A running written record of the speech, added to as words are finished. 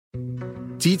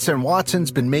Dietz and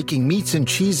Watson's been making meats and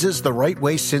cheeses the right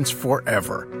way since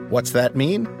forever. What's that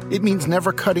mean? It means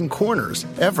never cutting corners,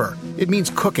 ever. It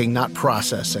means cooking, not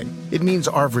processing. It means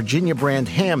our Virginia brand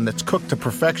ham that's cooked to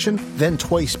perfection, then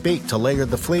twice baked to layer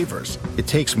the flavors. It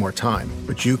takes more time,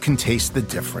 but you can taste the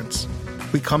difference.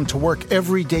 We come to work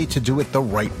every day to do it the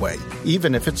right way,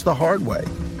 even if it's the hard way.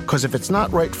 Because if it's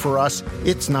not right for us,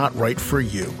 it's not right for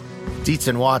you. Dietz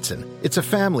and Watson, it's a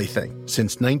family thing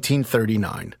since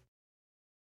 1939.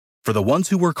 For the ones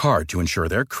who work hard to ensure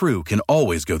their crew can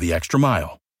always go the extra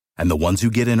mile, and the ones who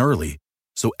get in early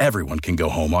so everyone can go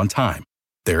home on time,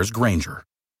 there's Grainger,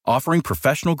 offering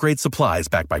professional-grade supplies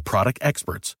backed by product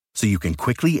experts so you can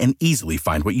quickly and easily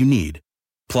find what you need.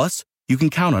 Plus, you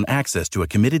can count on access to a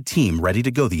committed team ready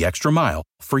to go the extra mile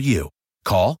for you.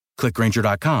 Call, click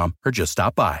Grainger.com, or just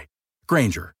stop by.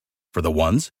 Grainger, for the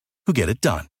ones who get it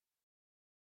done.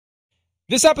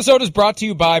 This episode is brought to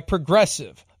you by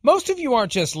Progressive. Most of you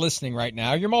aren't just listening right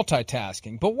now, you're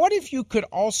multitasking. But what if you could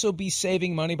also be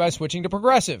saving money by switching to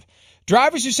Progressive?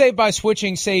 Drivers who save by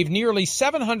switching save nearly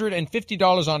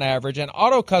 $750 on average, and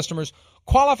auto customers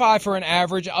qualify for an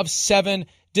average of 7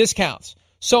 discounts.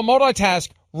 So multitask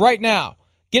right now.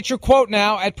 Get your quote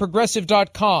now at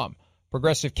Progressive.com.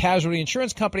 Progressive Casualty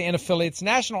Insurance Company and affiliates,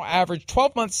 national average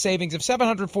 12-month savings of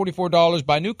 $744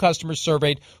 by new customers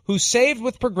surveyed who saved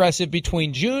with Progressive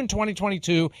between June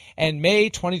 2022 and May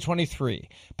 2023.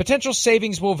 Potential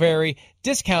savings will vary.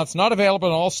 Discounts not available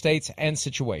in all states and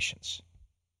situations.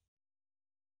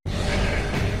 You're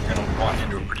going to walk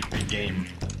into a pretty big game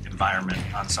environment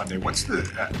on Sunday. What's the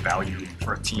value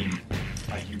for a team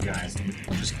like you guys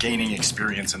just gaining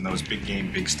experience in those big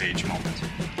game, big stage moments?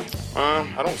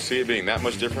 I don't see it being that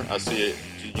much different. I see it,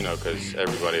 because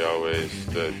everybody always,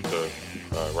 the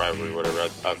rivalry, whatever,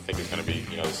 I think it's going to be,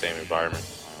 the same environment.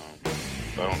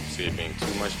 So I don't see it being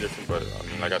too much different, but,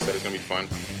 like I said, it's going to be fun.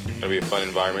 It's going to be a fun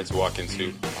environment to walk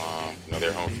into,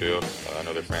 their home field. I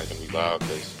know their fans are going to be loud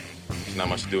because there's not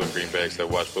much to do in Green Bay except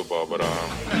watch football, but...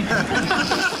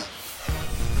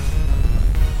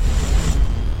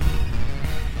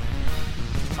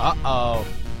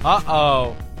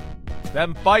 Uh-oh.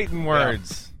 Them fighting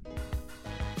words. Yeah.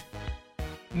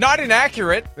 Not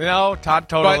inaccurate. No,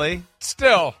 totally.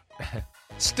 But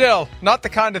still, not the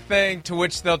kind of thing to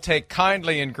which they'll take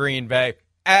kindly in Green Bay.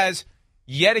 As,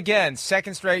 yet again,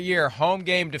 second straight year, home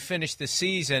game to finish the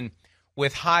season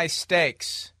with high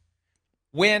stakes.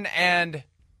 Win, and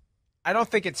I don't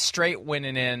think it's straight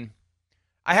winning in.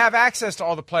 I have access to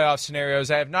all the playoff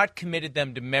scenarios. I have not committed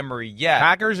them to memory yet.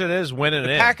 Packers, it is winning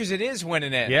in. Packers, it is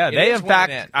winning in. Yeah, they, in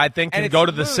fact, I think, can go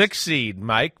to the 6th seed,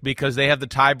 Mike, because they have the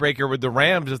tiebreaker with the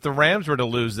Rams if the Rams were to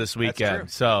lose this weekend.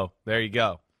 So, there you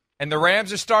go. And the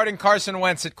Rams are starting Carson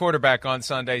Wentz at quarterback on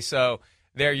Sunday, so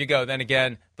there you go. Then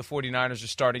again, the 49ers are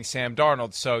starting Sam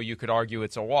Darnold, so you could argue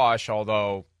it's a wash,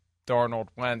 although Darnold,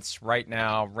 Wentz, right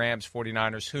now, Rams,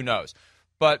 49ers, who knows.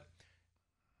 But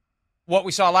what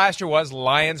we saw last year was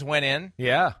Lions went in.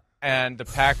 Yeah. And the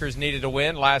Packers needed a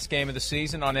win last game of the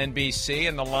season on NBC,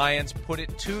 and the Lions put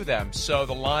it to them. So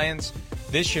the Lions,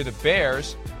 this year, the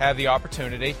Bears, have the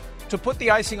opportunity to put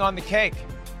the icing on the cake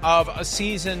of a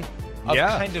season of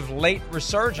kind of late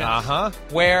resurgence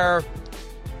where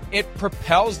it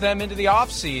propels them into the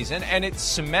offseason, and it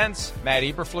cements Matt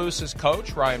Eberflus as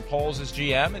coach, Ryan Poles as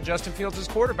GM, and Justin Fields as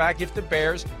quarterback if the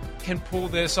Bears can pull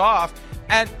this off.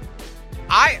 And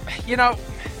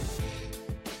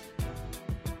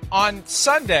on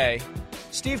Sunday,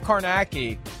 Steve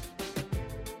Kornacki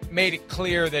made it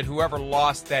clear that whoever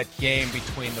lost that game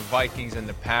between the Vikings and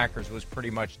the Packers was pretty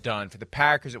much done. For the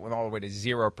Packers, it went all the way to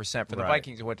 0%. For the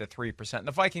Vikings, it went to 3%. And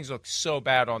the Vikings looked so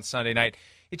bad on Sunday night.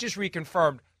 It just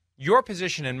reconfirmed your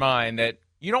position in mind that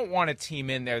you don't want a team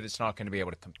in there that's not going to be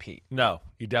able to compete. No,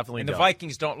 you definitely don't. And the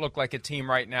Vikings don't look like a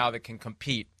team right now that can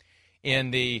compete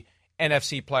in the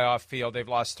NFC playoff field. They've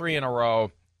lost 3 in a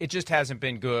row. It just hasn't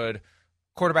been good.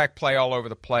 Quarterback play all over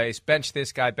the place. Bench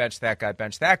this guy, bench that guy,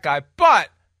 bench that guy. But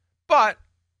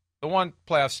the one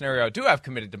playoff scenario I do have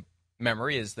committed to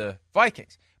memory is the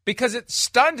Vikings. Because it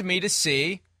stunned me to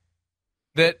see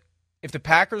that if the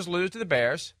Packers lose to the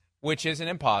Bears, which isn't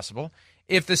impossible,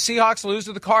 if the Seahawks lose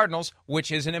to the Cardinals,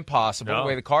 which isn't impossible, the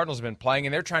way the Cardinals have been playing,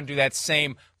 and they're trying to do that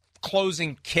same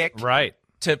closing kick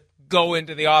to go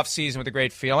into the offseason with a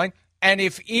great feeling. And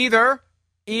if either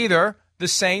the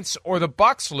Saints or the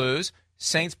Bucks lose,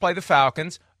 Saints play the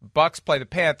Falcons, Bucks play the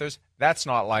Panthers. That's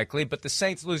not likely. But the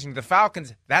Saints losing to the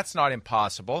Falcons, that's not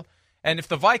impossible. And if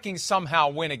the Vikings somehow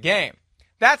win a game,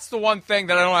 that's the one thing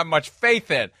that I don't have much faith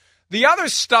in. The other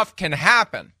stuff can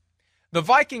happen. The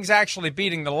Vikings actually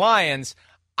beating the Lions,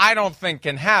 I don't think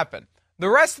can happen. the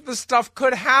rest of the stuff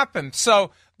could happen.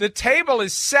 So the table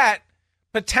is set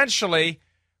potentially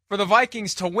for the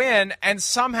Vikings to win and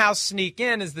somehow sneak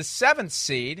in as the 7th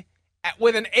seed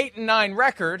with an 8-9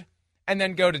 record and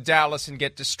then go to Dallas and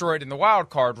get destroyed in the wild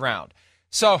card round.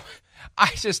 So I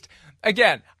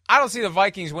don't see the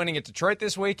Vikings winning at Detroit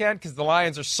this weekend because the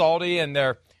Lions are salty and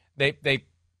they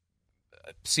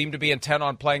seem to be intent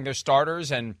on playing their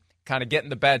starters and kind of getting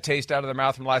the bad taste out of their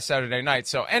mouth from last Saturday night.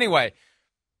 So anyway,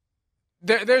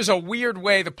 there's a weird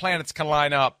way the planets can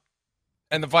line up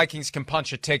and the Vikings can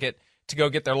punch a ticket to go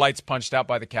get their lights punched out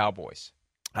by the Cowboys.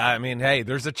 I mean, hey,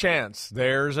 there's a chance.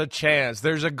 There's a chance.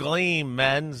 There's a gleam,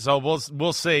 men. So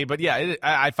we'll see. But yeah,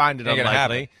 I find it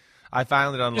unlikely. I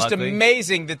find it unlikely. Just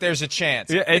amazing that there's a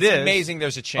chance. Yeah, it's is amazing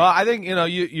there's a chance. I think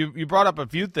you brought up a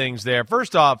few things there.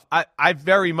 First off, I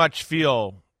very much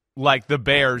feel like the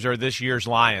Bears are this year's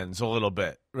Lions a little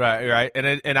bit, right?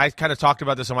 And I kind of talked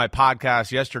about this on my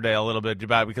podcast yesterday a little bit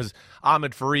about because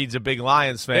Ahmed Fareed's a big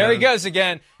Lions fan. There he goes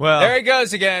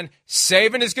again.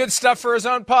 Saving his good stuff for his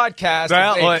own podcast.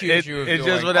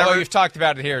 Although you've talked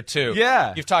about it here too.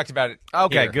 Yeah, you've talked about it.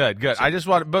 Okay, here. good. So, I just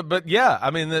want, but yeah,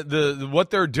 I mean the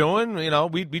what they're doing.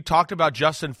 We talked about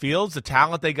Justin Fields, the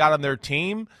talent they got on their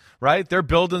team. Right? They're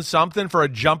building something for a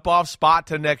jump-off spot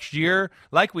to next year,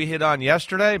 like we hit on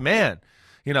yesterday. Man,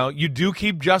 you do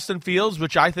keep Justin Fields,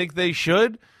 which I think they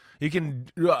should. You can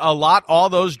allot all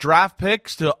those draft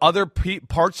picks to other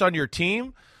parts on your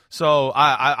team. So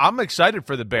I'm excited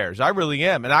for the Bears. I really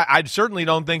am. And I certainly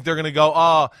don't think they're going to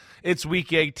go, it's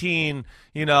week 18.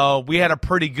 We had a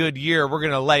pretty good year. We're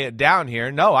going to lay it down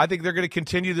here. No, I think they're going to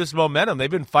continue this momentum. They've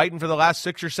been fighting for the last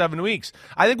 6 or 7 weeks.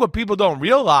 I think what people don't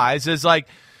realize is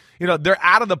they're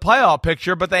out of the playoff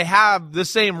picture, but they have the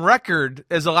same record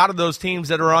as a lot of those teams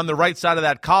that are on the right side of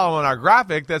that column on our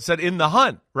graphic that said in the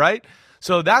hunt, right?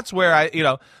 So that's where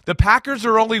the Packers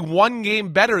are only 1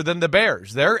 game better than the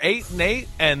Bears. They're 8-8,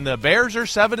 and the Bears are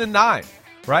 7-9,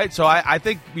 right? So I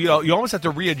think, you almost have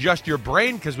to readjust your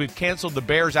brain because we've canceled the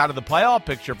Bears out of the playoff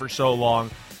picture for so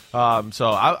long.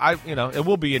 It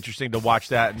will be interesting to watch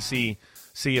that and see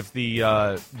if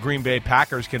the Green Bay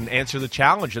Packers can answer the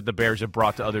challenge that the Bears have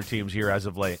brought to other teams here as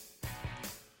of late.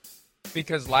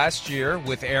 Because last year,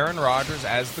 with Aaron Rodgers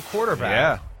as the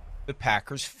quarterback, the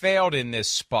Packers failed in this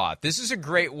spot. This is a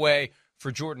great way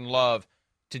for Jordan Love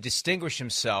to distinguish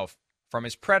himself from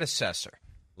his predecessor.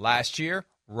 Last year,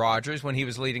 Rodgers, when he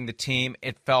was leading the team,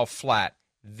 it fell flat.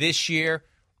 This year,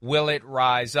 will it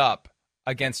rise up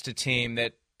against a team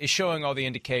that is showing all the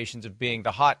indications of being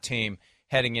the hot team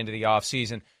heading into the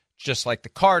offseason, just like the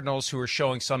Cardinals, who are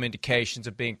showing some indications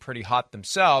of being pretty hot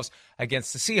themselves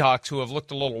against the Seahawks, who have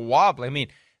looked a little wobbly. I mean,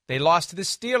 they lost to the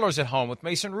Steelers at home with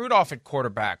Mason Rudolph at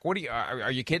quarterback.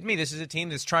 Are you kidding me? This is a team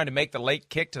that's trying to make the late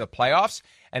kick to the playoffs,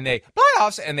 and they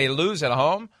lose at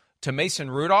home to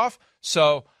Mason Rudolph.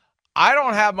 So I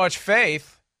don't have much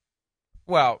faith.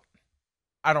 Well,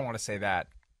 I don't want to say that.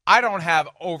 I don't have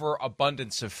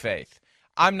overabundance of faith.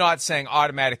 I'm not saying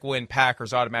automatic win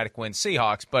Packers, automatic win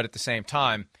Seahawks, but at the same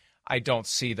time, I don't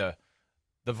see the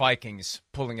Vikings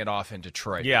pulling it off in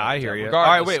Detroit. Yeah, I hear you. All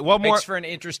right, wait, one more. Makes for an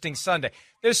interesting Sunday.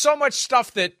 There's so much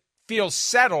stuff that feels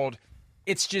settled.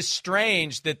 It's just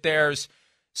strange that there's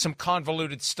some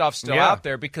convoluted stuff still out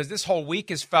there because this whole week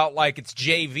has felt like it's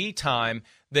JV time,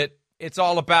 that it's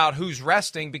all about who's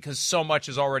resting because so much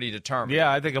is already determined.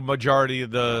 Yeah, I think a majority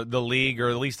of the league, or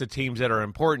at least the teams that are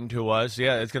important to us,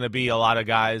 it's going to be a lot of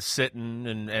guys sitting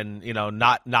and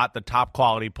not the top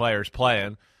quality players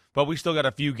playing. But we still got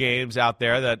a few games out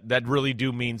there that really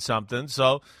do mean something.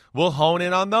 So we'll hone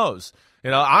in on those.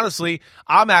 Honestly,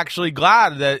 I'm actually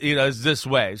glad that it's this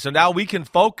way. So now we can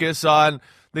focus on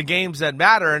the games that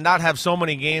matter and not have so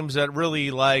many games that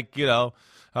really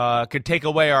could take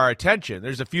away our attention.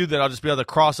 There's a few that I'll just be able to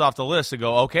cross off the list and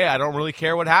go, okay, I don't really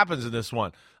care what happens in this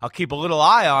one. I'll keep a little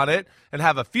eye on it and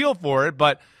have a feel for it,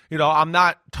 but, I'm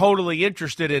not totally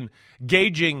interested in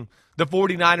gauging the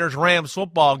 49ers-Rams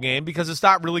football game because it's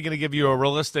not really going to give you a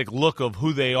realistic look of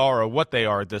who they are or what they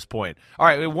are at this point. All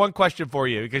right, one question for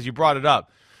you because you brought it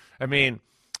up. I mean,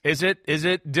 is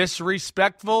it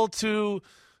disrespectful to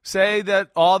say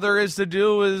that all there is to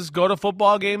do is go to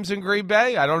football games in Green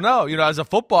Bay? I don't know. As a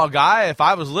football guy, if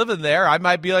I was living there, I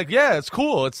might be like, yeah, it's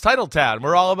cool. It's Titletown.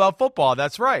 We're all about football.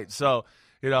 That's right. So,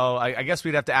 I guess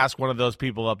we'd have to ask one of those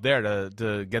people up there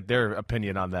to get their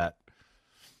opinion on that.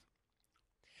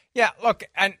 Yeah, look,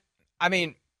 and I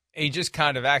mean, he just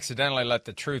kind of accidentally let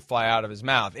the truth fly out of his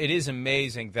mouth. It is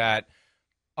amazing that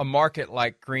a market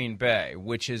like Green Bay,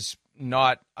 which is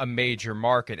not a major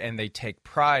market, and they take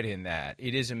pride in that.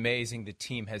 It is amazing the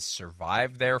team has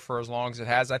survived there for as long as it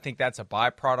has. I think that's a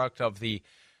byproduct of the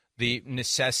the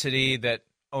necessity that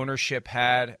ownership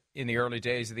had in the early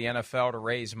days of the NFL to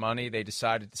raise money. They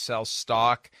decided to sell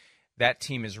stock. That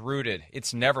team is rooted.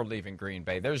 It's never leaving Green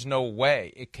Bay. There's no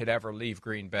way it could ever leave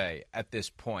Green Bay at this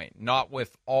point, not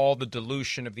with all the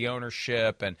dilution of the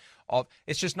ownership and all.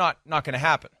 It's just not going to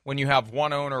happen. When you have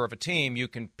one owner of a team, you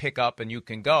can pick up and you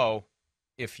can go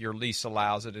if your lease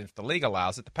allows it and if the league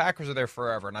allows it. The Packers are there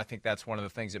forever, and I think that's one of the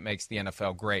things that makes the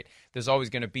NFL great. There's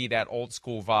always going to be that old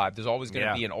school vibe. There's always going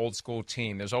to be an old school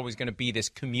team. There's always going to be this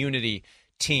community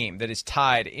team that is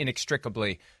tied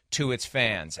inextricably to its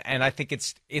fans. And I think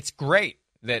it's great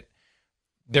that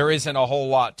there isn't a whole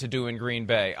lot to do in Green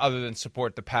Bay other than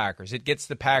support the Packers. It gets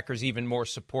the Packers even more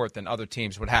support than other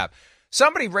teams would have.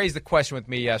 Somebody raised the question with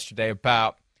me yesterday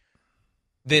about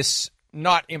this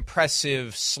not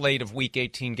impressive slate of Week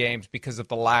 18 games because of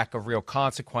the lack of real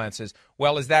consequences.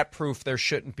 Well, is that proof there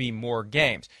shouldn't be more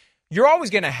games? You're always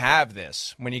going to have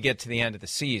this when you get to the end of the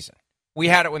season. We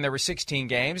had it when there were 16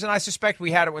 games, and I suspect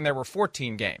we had it when there were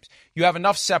 14 games. You have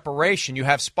enough separation. You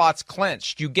have spots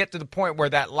clinched. You get to the point where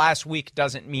that last week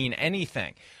doesn't mean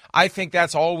anything. I think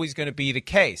that's always going to be the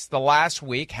case. The last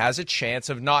week has a chance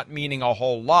of not meaning a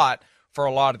whole lot for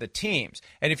a lot of the teams.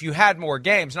 And if you had more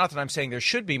games, not that I'm saying there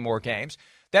should be more games,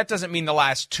 that doesn't mean the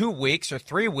last 2 weeks or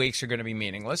 3 weeks are going to be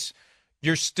meaningless.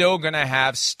 You're still going to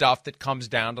have stuff that comes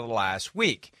down to the last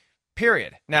week,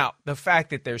 period. Now, the fact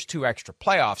that there's 2 extra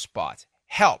playoff spots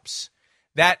helps.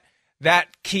 That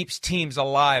keeps teams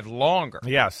alive longer.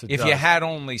 Yes, if you had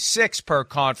only 6 per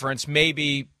conference,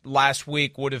 maybe last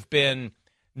week would have been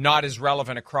not as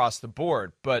relevant across the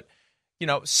board. But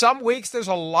some weeks there's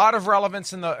a lot of relevance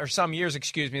some years,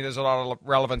 there's a lot of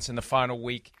relevance in the final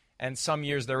week, and some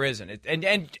years there isn't.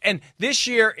 And this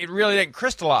year it really didn't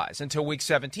crystallize until week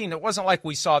 17. It wasn't like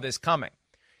we saw this coming.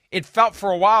 It felt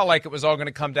for a while like it was all going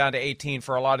to come down to 18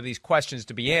 for a lot of these questions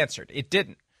to be answered. It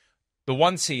didn't. The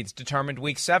 1 seeds determined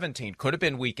week 17. Could have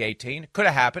been week 18. Could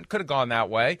have happened. Could have gone that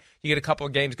way. You get a couple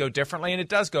of games go differently, and it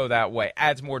does go that way.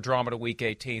 Adds more drama to week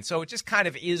 18. So it just kind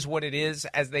of is what it is,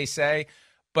 as they say.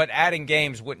 But adding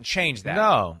games wouldn't change that.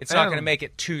 No. It's not going to make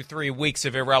it 2-3 weeks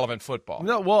of irrelevant football.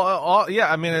 No, well,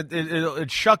 I mean,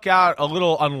 it shook out a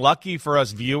little unlucky for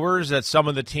us viewers that some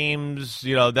of the teams,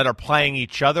 that are playing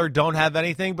each other don't have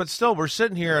anything. But still, we're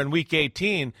sitting here in week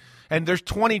 18, and there's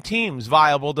 20 teams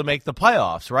viable to make the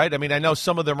playoffs, right? I mean, I know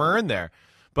some of them are in there,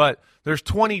 but there's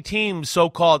 20 teams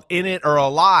so-called in it or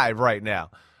alive right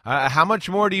now. How much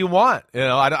more do you want?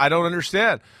 I don't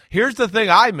understand. Here's the thing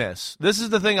I miss. This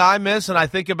is the thing I miss, and I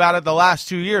think about it the last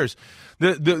 2 years.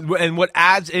 And what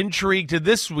adds intrigue to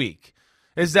this week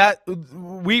is that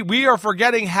we are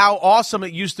forgetting how awesome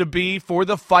it used to be for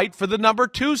the fight for the number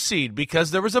 2 seed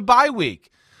because there was a bye week.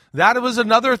 That was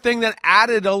another thing that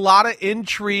added a lot of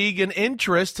intrigue and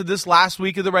interest to this last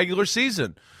week of the regular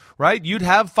season. Right? You'd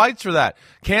have fights for that.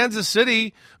 Kansas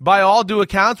City, by all due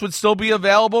accounts, would still be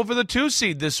available for the 2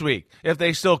 seed this week if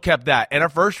they still kept that and a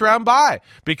first-round bye.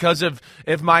 Because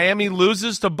if Miami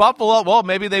loses to Buffalo, well,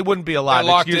 maybe they wouldn't be alive.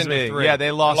 Excuse me. 3. Yeah,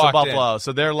 they lost to Buffalo,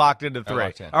 so they're locked into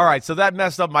 3. All right, so that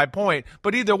messed up my point.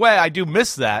 But either way, I do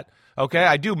miss that. Okay,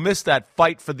 I do miss that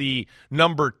fight for the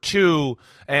number 2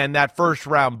 and that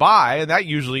first-round bye, and that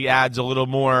usually adds a little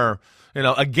more,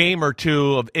 a game or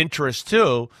two of interest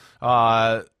too.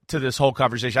 To this whole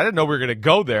conversation. I didn't know we were going to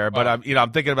go there, but I'm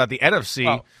thinking about the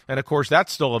NFC, and of course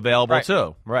that's still available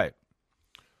too. Right.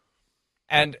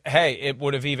 And hey, it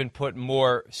would have even put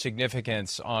more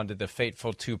significance onto the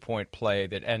fateful 2-point play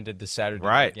that ended the Saturday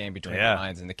night game between the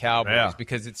Lions and the Cowboys,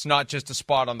 because it's not just a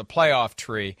spot on the playoff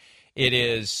tree. It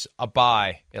is a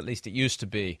bye. At least it used to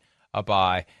be a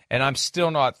bye. And I'm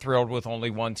still not thrilled with only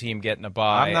one team getting a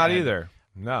bye. I'm not either.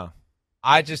 No.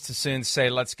 I just as soon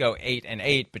say let's go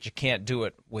 8-8, but you can't do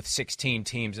it with 16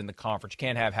 teams in the conference. You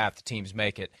can't have half the teams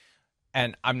make it.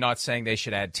 And I'm not saying they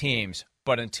should add teams,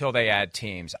 but unless they add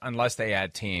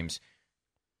teams,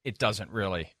 it doesn't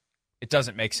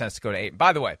make sense to go to 8.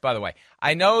 By the way,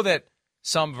 I know that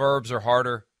some verbs are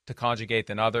harder to conjugate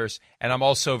than others, and I'm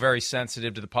also very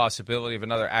sensitive to the possibility of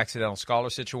another accidental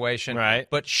scholar situation. Right.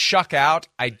 But shuck out,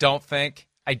 I don't think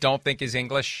is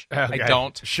English. Okay. I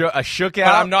don't. Shook out?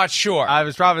 But I'm not sure. I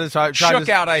was probably trying shook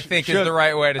out, I think, is the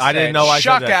right way to say it. I didn't know I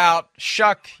shuck said that. out.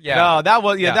 Shuck, yeah. No, that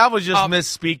was just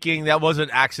misspeaking. That wasn't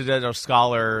accidental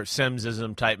scholar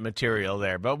Simsism type material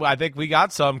there. But I think we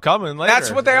got some coming later.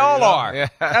 That's what they all are. Yeah.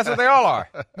 That's what they all are.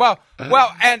 Well,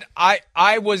 and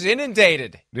I was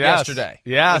inundated yesterday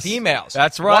with emails.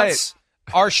 That's right. Once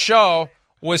our show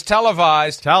was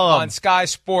televised on Sky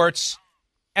Sports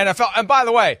NFL. And by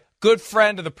the way, good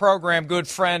friend of the program, good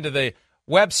friend of the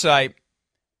website,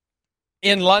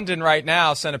 in London right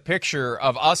now, sent a picture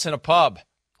of us in a pub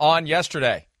on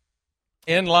yesterday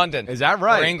in London. Is that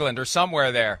right? Or England or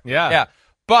somewhere there. Yeah.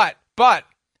 But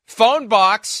phone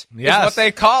box is what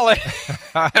they call it.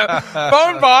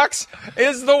 Phone box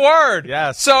is the word.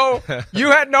 Yes. So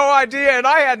you had no idea, and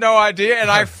I had no idea, and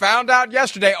I found out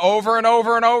yesterday over and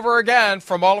over and over again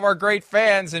from all of our great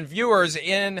fans and viewers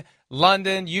in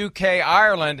London, UK,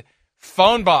 Ireland,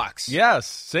 phone box. Yes.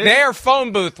 See? Their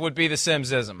phone booth would be the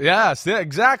Simsism. Yes,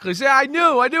 exactly. See, I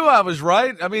knew I was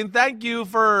right. I mean, thank you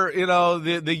for,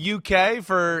 the UK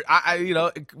for,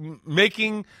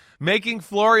 making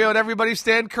Florio and everybody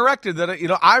stand corrected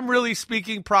that, I'm really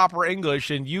speaking proper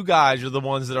English and you guys are the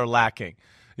ones that are lacking.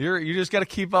 You just got to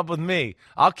keep up with me.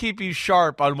 I'll keep you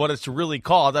sharp on what it's really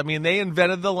called. I mean, they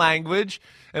invented the language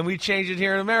and we changed it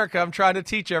here in America. I'm trying to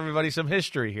teach everybody some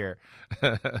history here.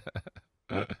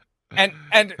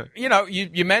 And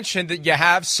you mentioned that you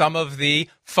have some of the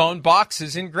phone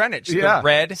boxes in Greenwich. Yeah. The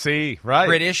red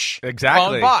British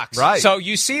phone box. Right. So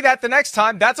you see that the next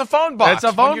time, that's a phone box.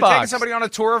 It's a phone when you're box. taking somebody on a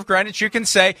tour of Greenwich, you can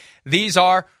say, these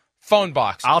are phone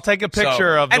boxes. I'll take a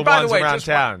picture of the ones around just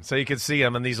town so you can see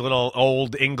them in these little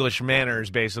old English manners,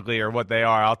 basically, or what they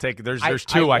are. There's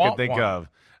two I can think of.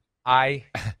 I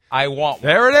want one.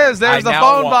 There it is. There's the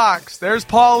phone box. There's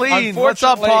Pauline. What's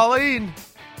up, Pauline?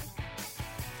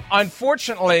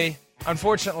 Unfortunately,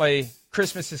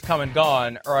 Christmas is come and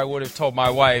gone, or I would have told my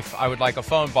wife I would like a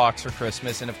phone box for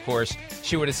Christmas, and of course,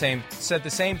 she would have said the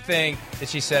same thing that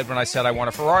she said when I said I want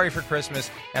a Ferrari for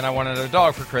Christmas and I wanted a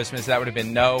dog for Christmas. That would have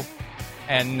been no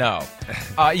and no.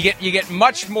 You get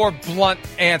much more blunt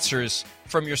answers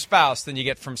from your spouse than you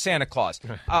get from Santa Claus.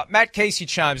 Matt Casey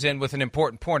chimes in with an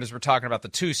important point as we're talking about the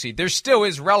 2 seed. There still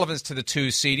is relevance to the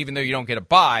 2 seed, even though you don't get a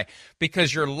bye,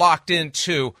 because you're locked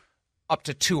into up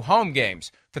to 2 home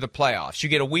games for the playoffs. You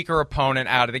get a weaker opponent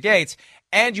out of the gates,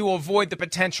 and you avoid the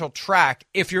potential track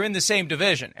if you're in the same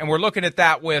division. And we're looking at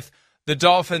that with the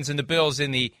Dolphins and the Bills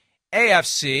in the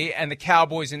AFC and the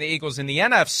Cowboys and the Eagles in the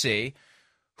NFC.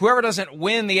 Whoever doesn't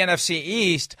win the NFC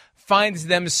East finds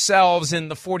themselves in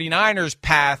the 49ers'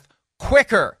 path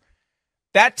quicker.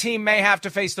 That team may have to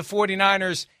face the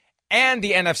 49ers and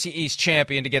the NFC East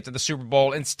champion to get to the Super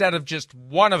Bowl instead of just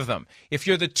one of them. If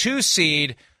you're the 2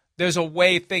 seed, there's a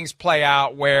way things play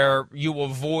out where you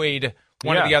avoid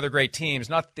one of the other great teams.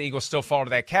 Not that the Eagles still fall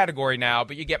into that category now,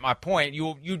 but you get my point.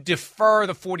 You defer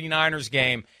the 49ers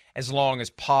game as long as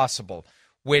possible,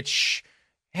 which,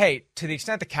 hey, to the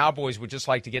extent the Cowboys would just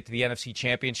like to get to the NFC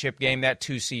Championship game, that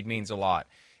 2 seed means a lot.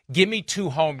 Give me 2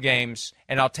 home games,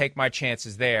 and I'll take my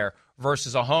chances there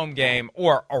versus a home game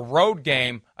or a road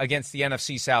game against the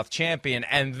NFC South champion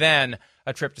and then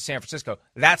a trip to San Francisco.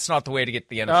 That's not the way to get to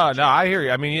the NFC. No, I hear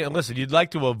you. I mean, listen, you'd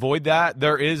like to avoid that.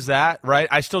 There is that, right?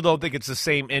 I still don't think it's the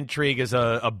same intrigue as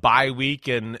a bye week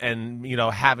and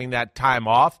having that time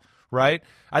off, right?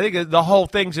 I think the whole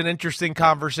thing's an interesting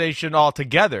conversation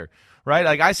altogether, right?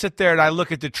 Like I sit there and I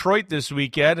look at Detroit this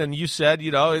weekend, and you said,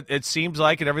 it seems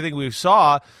like in everything we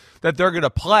saw that they're going to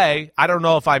play. I don't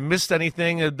know if I missed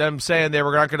anything of them saying they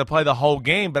were not going to play the whole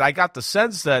game, but I got the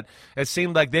sense that it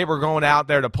seemed like they were going out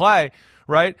there to play,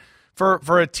 right?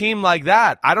 For a team like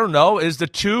that, I don't know, is the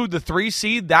 2, the 3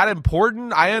 seed that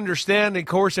important? I understand, of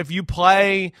course, if you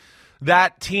play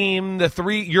that team,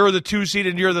 you're the 2 seed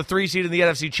and you're the 3 seed in the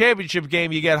NFC Championship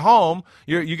game, you get home,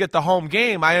 you get the home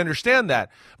game. I understand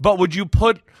that. But would you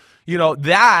put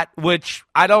that, which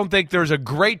I don't think there's a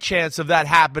great chance of that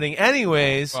happening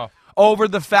anyways, over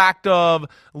the fact of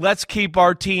let's keep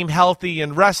our team healthy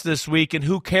and rest this week, and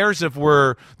who cares if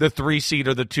we're the 3 seed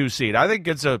or the 2 seed? I think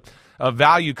it's a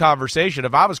value conversation.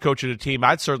 If I was coaching a team,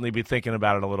 I'd certainly be thinking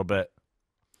about it a little bit.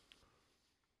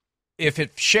 If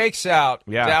it shakes out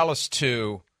Dallas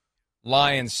 2,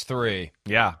 Lions 3,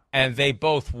 and they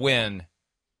both win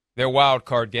their wild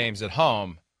card games at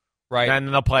home, right?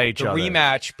 And they'll play each other. The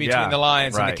rematch between the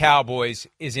Lions and the Cowboys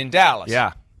is in Dallas.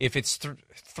 Yeah. If it's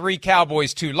 3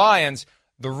 Cowboys, 2 Lions,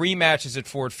 the rematch is at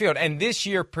Ford Field. And this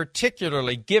year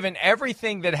particularly, given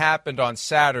everything that happened on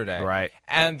Saturday,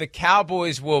 and the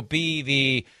Cowboys will be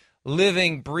the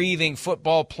living, breathing,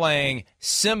 football-playing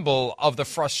symbol of the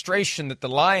frustration that the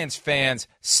Lions fans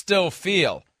still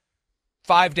feel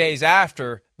 5 days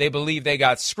after they believe they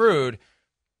got screwed,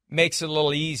 makes it a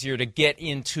little easier to get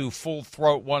into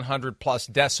full-throat 100-plus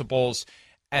decibels,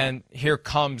 and here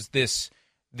comes this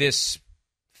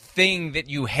thing that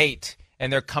you hate,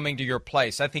 and they're coming to your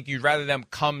place. I think you'd rather them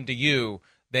come to you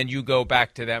than you go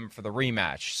back to them for the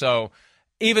rematch. So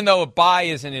even though a bye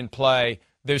isn't in play,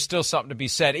 there's still something to be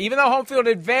said. Even though home field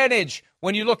advantage,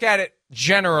 when you look at it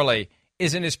generally,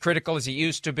 isn't as critical as it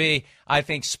used to be, I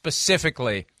think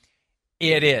specifically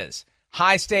it is.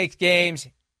 High-stakes games,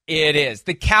 it is.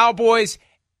 The Cowboys,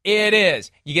 It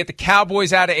is. You get the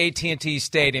Cowboys out of AT&T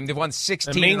Stadium. They've won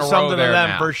 16 in a row there. It means something to them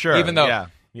now, for sure. Even though,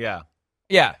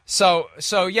 yeah. So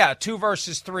 2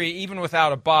 versus 3, even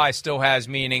without a bye, still has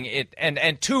meaning.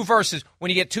 And 2 versus when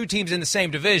you get 2 teams in the same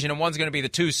division, and one's going to be the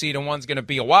 2 seed and one's going to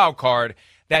be a wild card.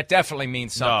 That definitely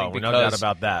means something. No doubt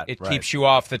about that. It keeps you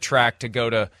off the track to go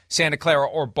to Santa Clara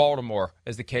or Baltimore,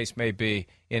 as the case may be,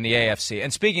 in the AFC.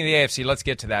 And speaking of the AFC, let's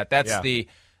get to that. That's the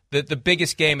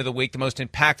biggest game of the week, the most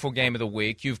impactful game of the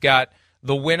week. You've got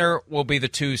the winner will be the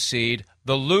 2 seed.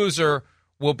 The loser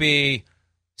will be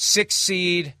 6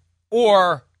 seed,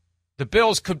 or the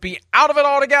Bills could be out of it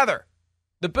altogether.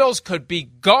 The Bills could be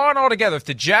gone altogether. If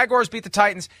the Jaguars beat the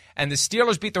Titans and the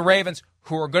Steelers beat the Ravens,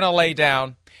 who are going to lay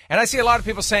down. And I see a lot of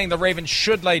people saying the Ravens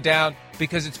should lay down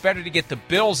because it's better to get the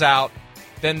Bills out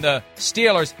than the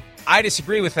Steelers. I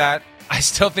disagree with that. I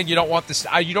still think you don't want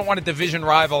a division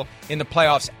rival in the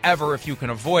playoffs ever if you can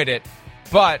avoid it.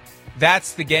 But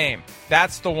that's the game.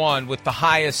 That's the one with the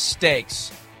highest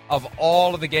stakes of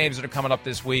all of the games that are coming up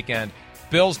this weekend.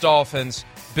 Bills-Dolphins.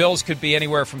 Bills could be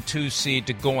anywhere from 2 seed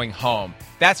to going home.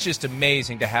 That's just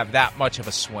amazing to have that much of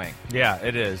a swing. Yeah,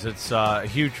 it is. It's a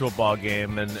huge football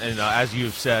game. And as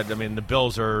you've said, I mean, the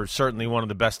Bills are certainly one of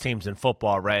the best teams in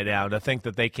football right now. To think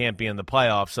that they can't be in the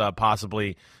playoffs,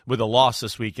 possibly with a loss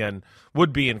this weekend,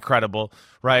 would be incredible,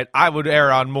 right? I would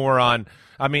err on more on,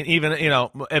 I mean, even,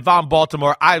 if I'm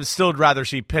Baltimore, I'd still rather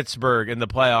see Pittsburgh in the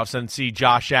playoffs than see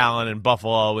Josh Allen and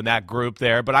Buffalo in that group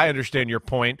there. But I understand your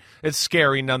point. It's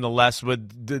scary nonetheless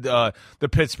with the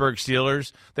Pittsburgh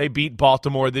Steelers. They beat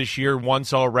Baltimore this year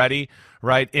once already,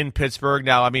 right, in Pittsburgh.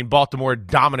 Now, I mean, Baltimore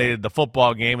dominated the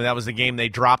football game, and that was the game they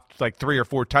dropped like 3 or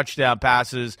 4 touchdown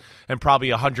passes and probably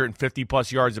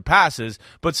 150-plus yards of passes.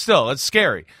 But still, it's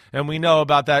scary. And we know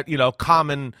about that,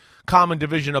 common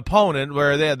division opponent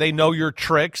where they know your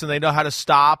tricks and they know how to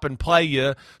stop and play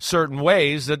you certain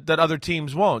ways that other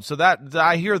teams won't. So that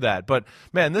I hear that. But,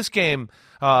 man, this game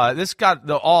this got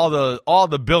all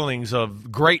the billings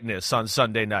of greatness on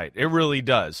Sunday night. It really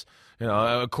does.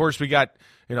 Of course, we got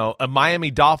a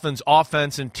Miami Dolphins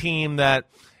offense and team that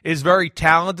is very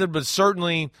talented, but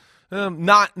certainly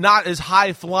not as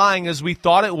high flying as we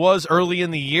thought it was early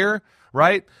in the year.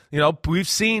 Right? We've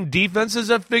seen defenses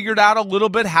have figured out a little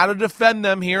bit how to defend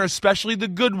them here, especially the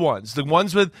good ones, the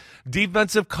ones with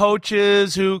defensive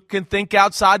coaches who can think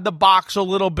outside the box a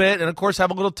little bit and, of course,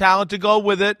 have a little talent to go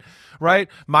with it, right?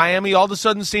 Miami all of a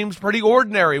sudden seems pretty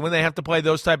ordinary when they have to play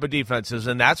those type of defenses,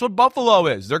 and that's what Buffalo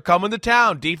is. They're coming to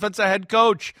town. Defensive head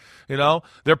coach,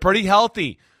 they're pretty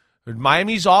healthy.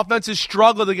 Miami's offense has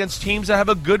struggled against teams that have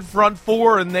a good front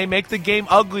four, and they make the game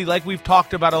ugly like we've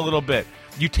talked about a little bit.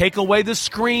 You take away the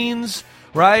screens,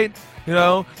 right?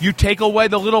 You take away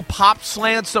the little pop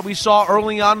slants that we saw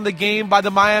early on in the game by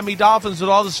the Miami Dolphins, and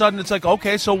all of a sudden it's like,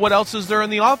 okay, so what else is there in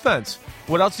the offense?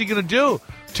 What else are you going to do?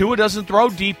 Tua doesn't throw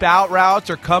deep out routes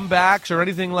or comebacks or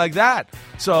anything like that.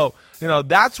 So,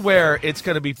 that's where it's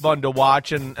going to be fun to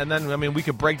watch. And then, I mean, we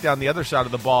could break down the other side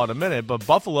of the ball in a minute, but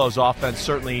Buffalo's offense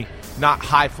certainly not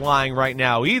high-flying right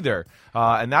now either.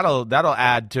 And that'll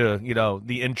add to,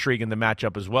 the intrigue in the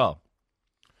matchup as well.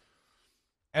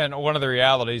 And one of the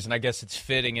realities, and I guess it's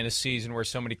fitting in a season where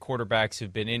so many quarterbacks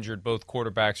have been injured, both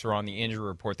quarterbacks are on the injury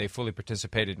report. They fully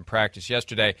participated in practice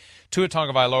yesterday. Tua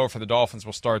Tagovailoa for the Dolphins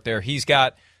will start there. He's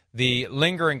got the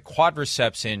lingering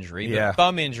quadriceps injury. The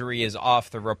thumb injury is off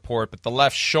the report, but the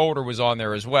left shoulder was on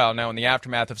there as well. Now, in the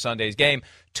aftermath of Sunday's game,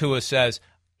 Tua says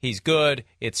he's good,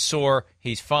 it's sore,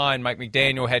 he's fine. Mike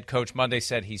McDaniel, head coach, Monday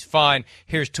said he's fine.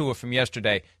 Here's Tua from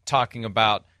yesterday talking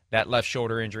about that left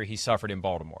shoulder injury he suffered in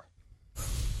Baltimore.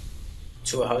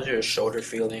 Tua, how's your shoulder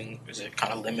feeling? Is it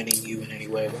kind of limiting you in any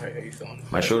way? How are you feeling?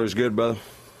 My shoulder's good, brother.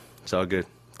 It's all good.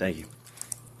 Thank you.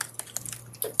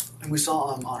 And we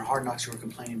saw on Hard Knocks you were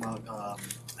complaining about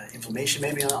inflammation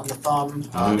maybe on the thumb.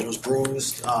 It was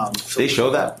bruised. They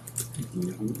show that.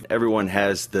 Everyone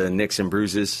has the nicks and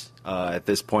bruises at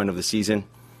this point of the season.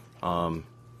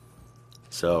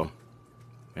 So,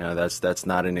 that's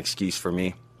not an excuse for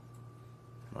me.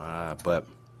 But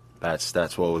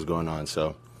that's what was going on.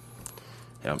 So,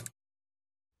 yeah.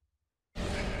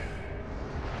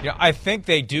 I think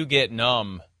they do get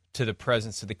numb to the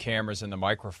presence of the cameras and the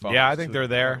microphones. Yeah, I think they're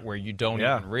there. Where you don't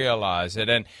even realize it.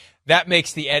 And that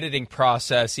makes the editing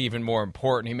process even more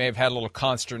important. He may have had a little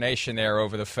consternation there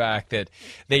over the fact that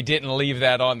they didn't leave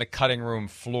that on the cutting room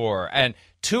floor. And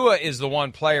Tua is the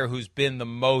one player who's been the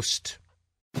most.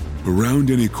 Around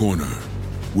any corner,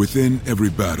 within every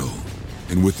battle,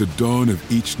 and with the dawn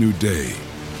of each new day,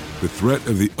 the threat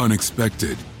of the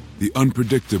unexpected, the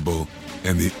unpredictable,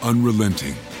 and the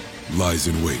unrelenting lies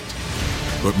in wait.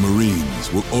 But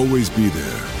Marines will always be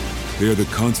there. They are the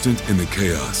constant in the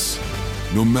chaos.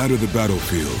 No matter the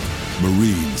battlefield,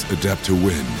 Marines adapt to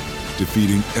win,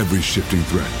 defeating every shifting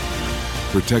threat,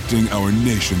 protecting our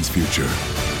nation's future.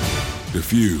 The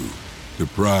few, the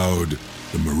proud,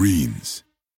 the Marines.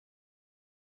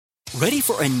 Ready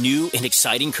for a new and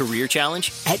exciting career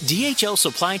challenge? At DHL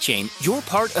Supply Chain, you're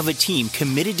part of a team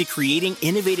committed to creating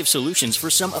innovative solutions for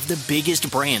some of the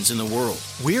biggest brands in the world.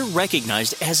 We're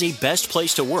recognized as a best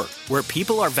place to work, where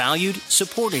people are valued,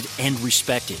 supported, and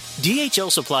respected. DHL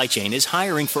Supply Chain is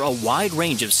hiring for a wide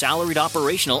range of salaried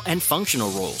operational and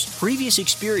functional roles. Previous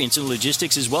experience in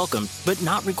logistics is welcome, but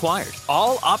not required.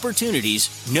 All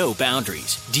opportunities, no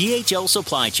boundaries. DHL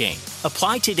Supply Chain.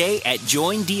 Apply today at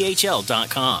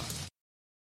joindhl.com.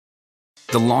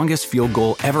 The longest field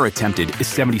goal ever attempted is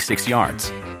 76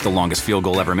 yards. The longest field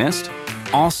goal ever missed?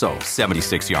 Also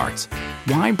 76 yards.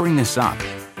 Why bring this up?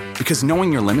 Because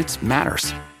knowing your limits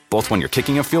matters, both when you're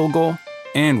kicking a field goal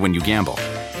and when you gamble.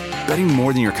 Betting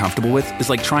more than you're comfortable with is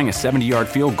like trying a 70-yard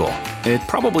field goal. It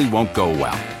probably won't go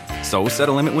well. So set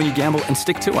a limit when you gamble and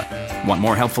stick to it. Want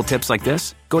more helpful tips like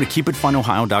this? Go to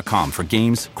keepitfunohio.com for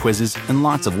games, quizzes, and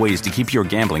lots of ways to keep your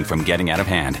gambling from getting out of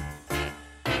hand.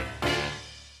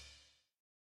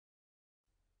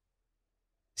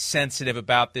 Sensitive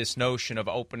about this notion of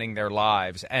opening their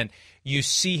lives, and you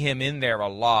see him in there a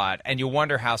lot, and you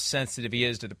wonder how sensitive he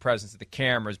is to the presence of the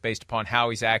cameras based upon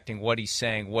how he's acting, what he's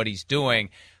saying, what he's doing.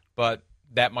 But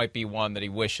that might be one that he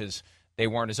wishes they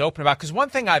weren't as open about. Because one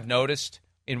thing I've noticed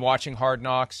in watching Hard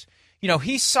Knocks, you know,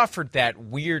 he suffered that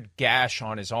weird gash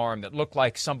on his arm that looked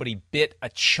like somebody bit a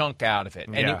chunk out of it.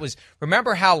 And it was,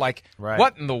 remember how, like,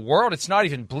 what in the world? It's not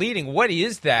even bleeding. What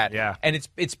is that? Yeah. And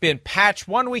it's been patched.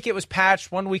 1 week it was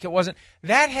patched, 1 week it wasn't.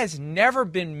 That has never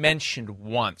been mentioned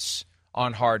once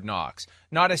on Hard Knocks.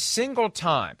 Not a single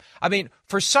time. I mean,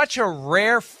 for such a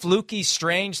rare, fluky,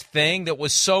 strange thing that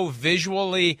was so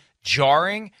visually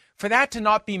jarring, for that to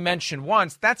not be mentioned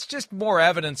once, that's just more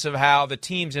evidence of how the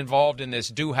teams involved in this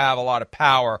do have a lot of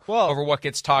power over what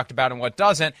gets talked about and what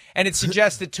doesn't. And it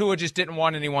suggests that Tua just didn't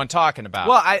want anyone talking about it.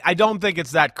 Well, I don't think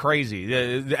it's that crazy.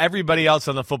 Everybody else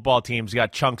on the football team's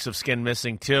got chunks of skin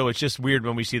missing, too. It's just weird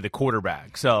when we see the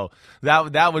quarterback. So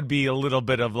that would be a little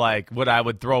bit of like what I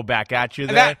would throw back at you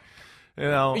there. You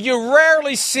know, you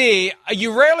rarely see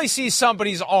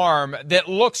somebody's arm that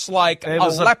looks like a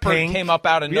leopard came up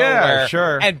out of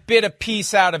nowhere and bit a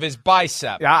piece out of his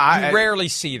bicep. Yeah, you rarely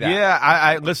see that. Yeah,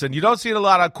 I listen, you don't see it a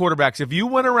lot on quarterbacks. If you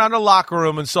went around a locker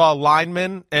room and saw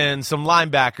linemen and some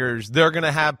linebackers, they're going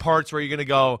to have parts where you're going to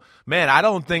go, man, I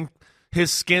don't think his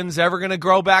skin's ever going to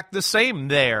grow back the same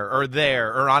there or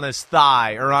on his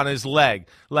thigh or on his leg.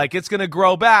 Like, it's going to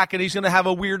grow back, and he's going to have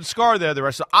a weird scar there the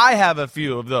rest. So I have a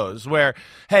few of those where,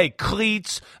 hey,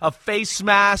 cleats, a face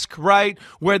mask, right,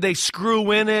 where they screw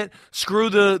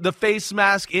the face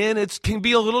mask in. It can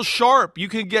be a little sharp. You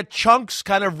can get chunks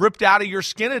kind of ripped out of your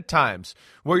skin at times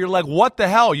where you're like, what the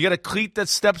hell? You got a cleat that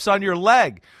steps on your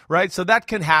leg, right? So that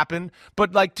can happen.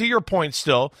 But, like, to your point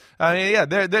still, they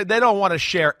don't want to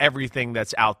share everything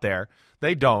that's out there.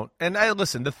 They don't. And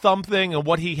listen, the thumb thing and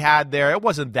what he had there, it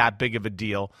wasn't that big of a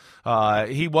deal.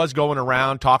 He was going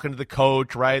around talking to the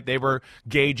coach, right? They were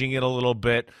gauging it a little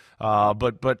bit.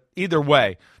 But either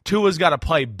way, Tua's got to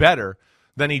play better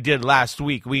than he did last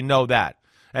week. We know that.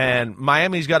 And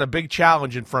Miami's got a big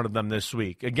challenge in front of them this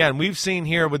week. Again, we've seen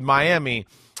here with Miami,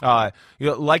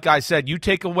 like I said, you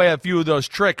take away a few of those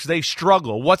tricks, they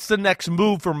struggle. What's the next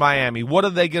move for Miami? What are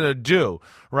they going to do,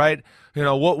 right? You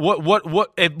know,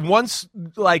 what once,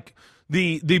 like,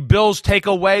 the Bills take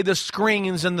away the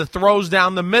screens and the throws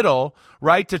down the middle,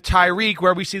 right, to Tyreek,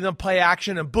 where we see them play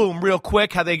action and boom, real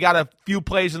quick, how they got a few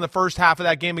plays in the first half of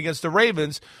that game against the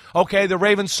Ravens. Okay, the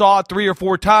Ravens saw it 3 or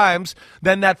 4 times.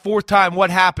 Then that fourth time, what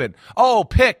happened? Oh,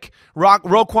 pick.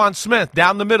 Roquan Smith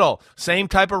down the middle. Same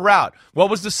type of route. What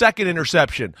was the second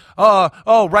interception?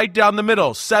 Right down the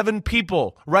middle. 7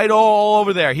 people right all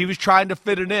over there. He was trying to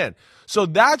fit it in. So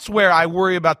that's where I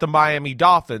worry about the Miami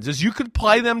Dolphins, is you could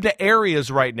play them to areas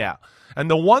right now. And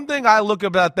the one thing I look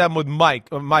about them with Mike,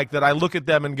 that I look at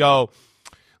them and go,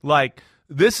 like,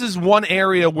 this is one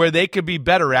area where they could be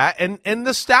better at. And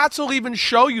the stats will even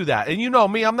show you that. And you know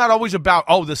me, I'm not always about,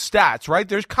 the stats, right?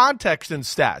 There's context in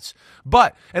stats.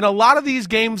 But in a lot of these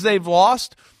games they've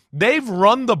lost, they've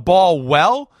run the ball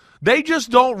well. They just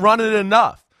don't run it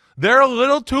enough. They're a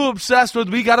little too obsessed with,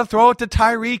 we got to throw it to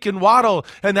Tyreek and Waddle,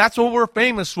 and that's what we're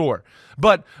famous for.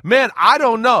 But, man, I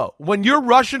don't know. When you're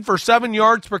rushing for 7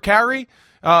 yards per carry,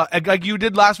 like you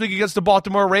did last week against the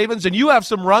Baltimore Ravens, and you have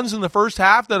some runs in the first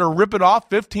half that are ripping off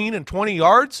 15 and 20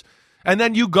 yards, And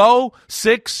then you go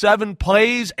 6, 7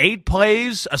 plays, 8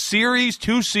 plays, a series,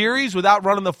 2 series without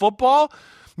running the football.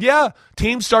 Yeah,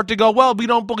 teams start to go, well, we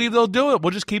don't believe they'll do it.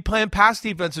 We'll just keep playing pass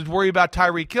defense and worry about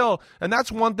Tyreek Hill. And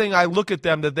that's one thing I look at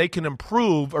them that they can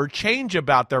improve or change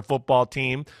about their football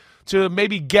team to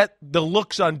maybe get the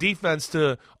looks on defense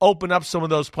to open up some of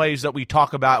those plays that we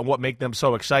talk about and what make them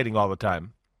so exciting all the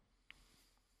time.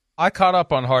 I caught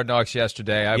up on Hard Knocks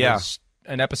yesterday. I was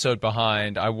an episode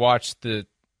behind. I watched the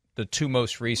 2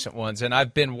 most recent ones, and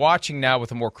I've been watching now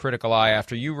with a more critical eye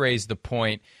after you raised the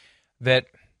point that,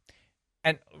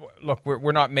 and look,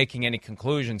 we're not making any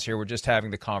conclusions here. We're just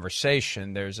having the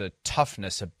conversation. There's a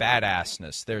toughness, a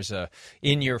badassness. There's a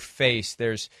in your face.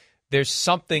 There's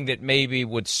something that maybe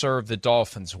would serve the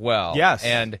Dolphins well. Yes,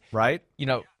 and right.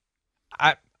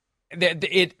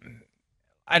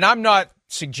 And I'm not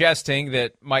suggesting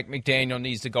that Mike McDaniel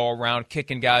needs to go around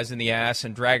kicking guys in the ass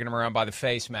and dragging them around by the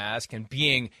face mask and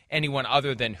being anyone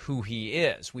other than who he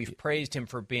is. We've praised him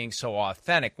for being so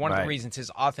authentic. One of the reasons his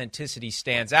authenticity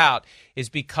stands out is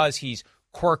because he's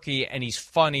quirky and he's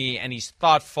funny and he's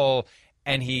thoughtful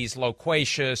and he's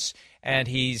loquacious and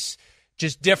he's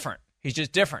just different. He's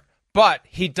just different. But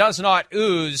he does not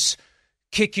ooze,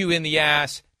 kick you in the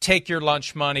ass, take your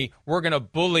lunch money, we're going to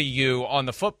bully you on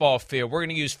the football field. We're going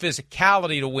to use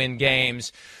physicality to win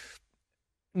games,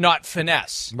 not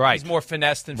finesse. Right. He's more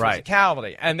finesse than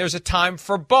physicality. And there's a time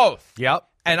for both. Yep.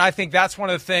 And I think that's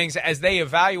one of the things as they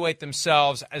evaluate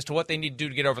themselves as to what they need to do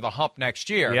to get over the hump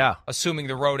next year, assuming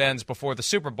the road ends before the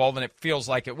Super Bowl, and it feels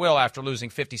like it will after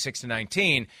losing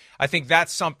 56-19. I think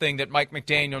that's something that Mike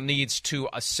McDaniel needs to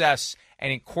assess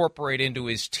and incorporate into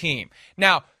his team.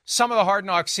 Now, some of the Hard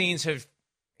Knock scenes have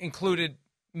included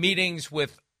meetings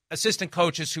with assistant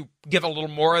coaches who give a little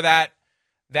more of that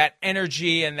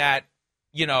energy and that,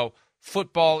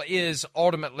 football is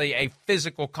ultimately a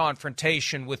physical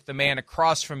confrontation with the man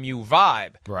across from you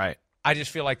vibe. Right. I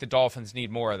just feel like the Dolphins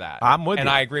need more of that. I'm with you. And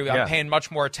I agree. I'm paying much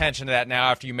more attention to that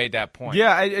now after you made that point.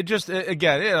 Yeah, it just,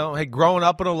 again, hey, growing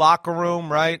up in a locker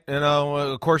room, right,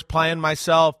 of course, playing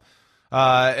myself,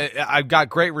 I've got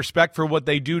great respect for what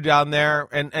they do down there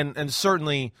and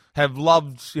certainly have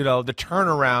loved, the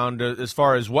turnaround as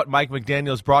far as what Mike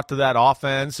McDaniel's brought to that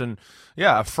offense and,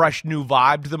 a fresh new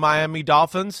vibe to the Miami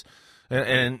Dolphins.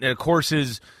 And of course,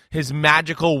 his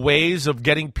magical ways of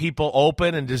getting people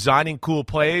open and designing cool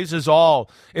plays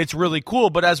it's really cool.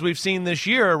 But as we've seen this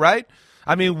year, right,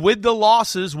 I mean, with the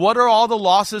losses, what are all the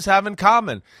losses have in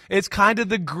common? It's kind of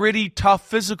the gritty, tough,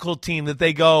 physical team that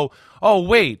they go, oh,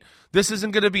 wait, this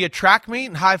isn't going to be a track meet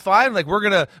and high five. Like, we're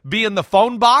going to be in the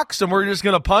phone box and we're just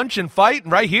going to punch and fight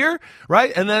right here,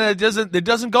 right? And then it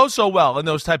doesn't go so well in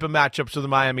those type of matchups for the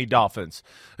Miami Dolphins.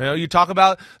 You talk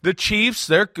about the Chiefs,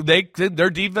 their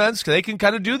defense, they can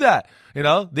kind of do that.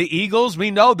 The Eagles,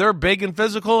 we know they're big and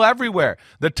physical everywhere.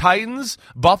 The Titans,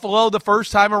 Buffalo the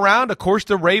first time around, of course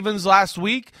the Ravens last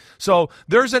week. So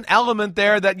there's an element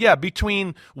there that,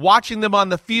 between watching them on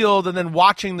the field and then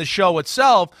watching the show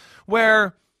itself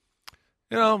where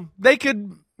they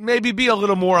could maybe be a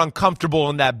little more uncomfortable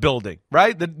in that building,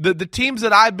 right? The teams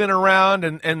that I've been around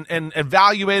and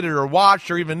evaluated or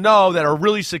watched or even know that are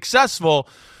really successful,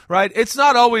 right? It's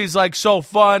not always like so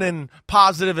fun and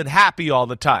positive and happy all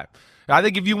the time. I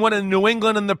think if you went in New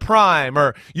England in the prime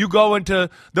or you go into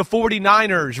the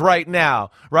 49ers right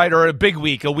now, right, or a big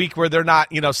week, a week where they're not,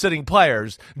 sitting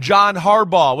players, John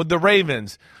Harbaugh with the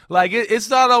Ravens, like it's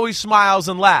not always smiles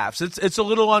and laughs. It's a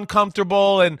little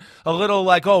uncomfortable and a little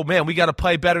like, oh, man, we got to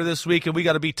play better this week and we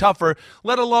got to be tougher,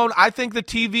 let alone I think the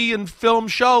TV and film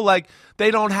show, like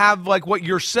they don't have like what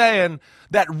you're saying,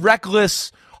 that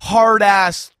reckless,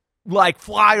 hard-ass, like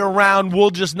fly around,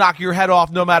 we'll just knock your head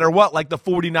off no matter what, like the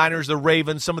 49ers, the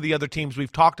Ravens, some of the other teams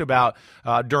we've talked about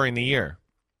during the year.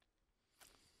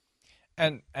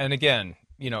 And again,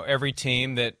 every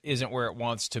team that isn't where it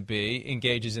wants to be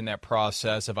engages in that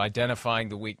process of identifying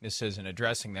the weaknesses and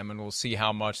addressing them, and we'll see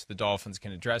how much the Dolphins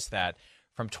can address that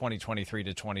from 2023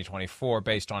 to 2024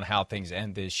 based on how things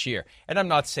end this year. And I'm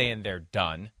not saying they're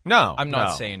done. No. I'm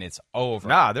not saying it's over.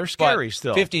 Nah, they're scary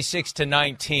still.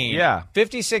 56-19. Yeah.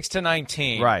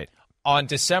 56-19. Right. On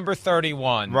December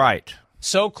 31. Right.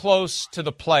 So close to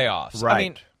the playoffs. Right. I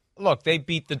mean, look, they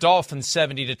beat the Dolphins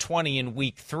 70-20 in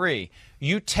week 3.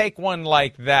 You take one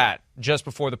like that just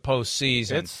before the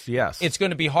postseason. It's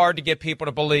going to be hard to get people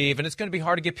to believe, and it's going to be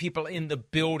hard to get people in the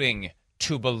building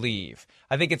to believe.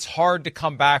 I think it's hard to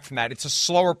come back from that. It's a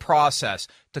slower process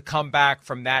to come back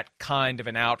from that kind of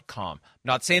an outcome. I'm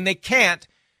not saying they can't.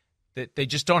 They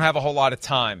just don't have a whole lot of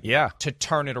time to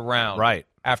turn it around right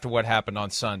after what happened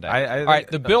on Sunday. All right,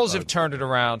 the Bills have turned it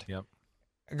around. Yep.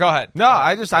 Go ahead. No,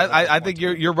 I think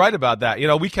you're right about that.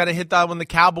 We kind of hit that when the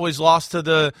Cowboys lost to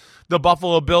the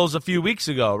Buffalo Bills a few weeks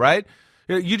ago, right?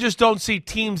 You just don't see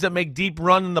teams that make deep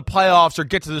run in the playoffs or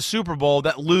get to the Super Bowl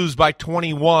that lose by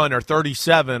 21 or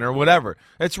 37 or whatever.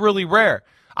 It's really rare.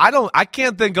 I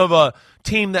can't think of a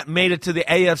team that made it to the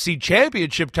AFC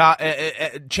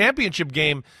championship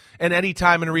game in any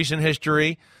time in recent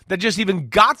history that just even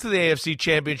got to the AFC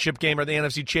championship game or the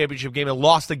NFC championship game and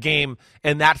lost the game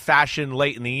in that fashion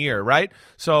late in the year, right?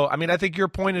 So, I think your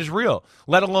point is real,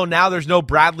 let alone now there's no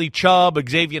Bradley Chubb,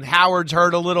 Xavier Howard's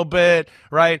hurt a little bit,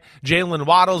 right? Jalen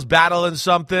Waddle's battling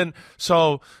something.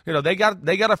 So, they got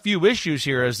a few issues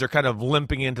here as they're kind of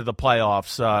limping into the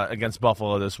playoffs against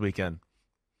Buffalo this weekend.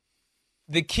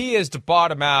 The key is to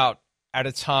bottom out at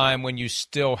a time when you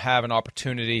still have an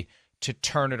opportunity to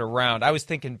turn it around. I was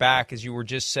thinking back as you were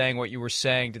just saying what you were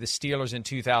saying to the Steelers in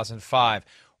 2005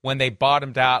 when they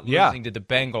bottomed out losing to the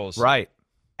Bengals. Right.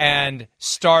 And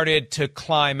started to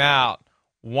climb out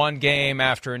one game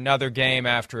after another game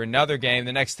after another game.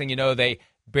 The next thing you know, they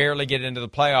barely get into the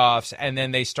playoffs, and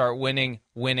then they start winning.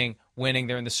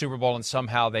 They're in the Super Bowl, and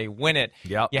somehow they win it.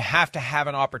 Yep. You have to have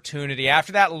an opportunity.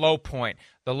 After that low point,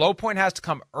 the low point has to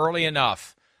come early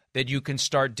enough that you can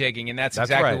start digging, and that's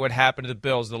exactly right. what happened to the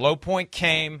Bills. The low point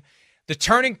came. The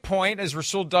turning point, as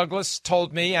Rasul Douglas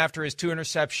told me after his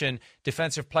 2-interception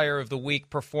Defensive Player of the Week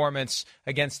performance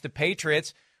against the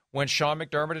Patriots, when Sean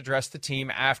McDermott addressed the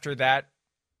team after that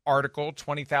article,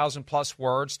 20,000-plus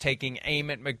words, taking aim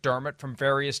at McDermott from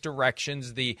various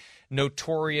directions, the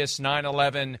notorious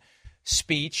 9/11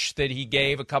 speech that he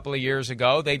gave a couple of years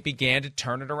ago. They began to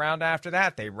turn it around after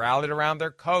that. They rallied around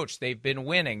their coach. They've been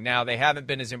winning. Now, they haven't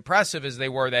been as impressive as they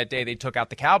were that day they took out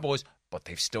the Cowboys, but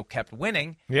they've still kept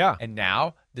winning. Yeah. And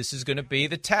now this is going to be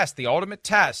the test, the ultimate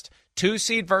test. 2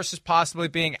 seed versus possibly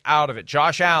being out of it.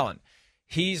 Josh Allen,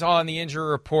 he's on the injury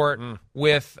report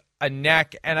with a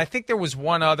neck, and I think there was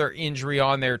one other injury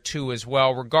on there too as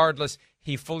well. Regardless,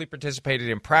 he fully participated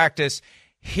in practice.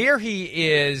 Here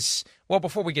he is. Well,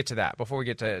 before we get to that, before we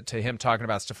get to him talking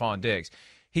about Stefon Diggs,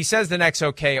 he says the neck's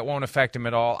okay. It won't affect him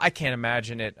at all. I can't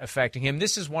imagine it affecting him.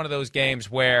 This is one of those games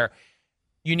where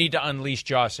you need to unleash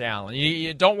Josh Allen.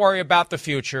 You don't worry about the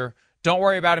future. Don't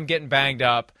worry about him getting banged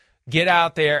up. Get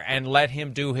out there and let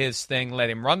him do his thing. Let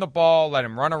him run the ball. Let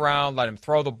him run around. Let him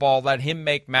throw the ball. Let him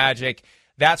make magic.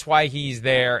 That's why he's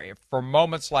there for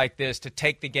moments like this, to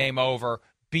take the game over,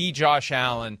 be Josh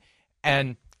Allen,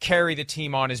 and carry the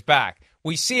team on his back.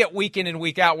 We see it week in and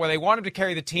week out where they want him to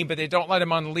carry the team, but they don't let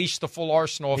him unleash the full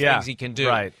arsenal of things he can do.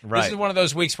 Right. This is one of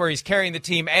those weeks where he's carrying the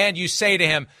team, and you say to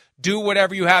him, do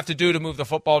whatever you have to do to move the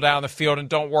football down the field, and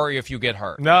don't worry if you get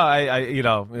hurt.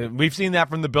 No, we've seen that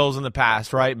from the Bills in the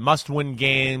past, right? Must-win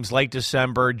games, late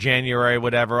December, January,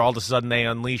 whatever. All of a sudden they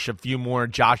unleash a few more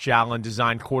Josh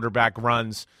Allen-designed quarterback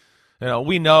runs.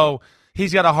 We know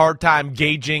he's got a hard time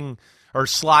gauging or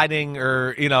sliding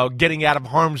or, getting out of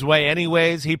harm's way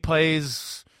anyways. He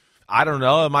plays, I don't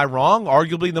know, am I wrong?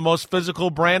 Arguably the most physical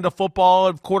brand of football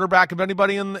of quarterback of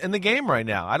anybody in the game right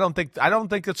now. I don't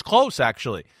think it's close,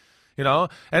 actually.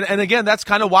 And again, that's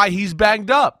kind of why he's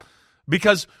banged up.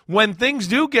 Because when things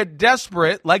do get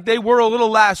desperate, like they were a little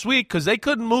last week, because they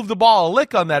couldn't move the ball a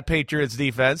lick on that Patriots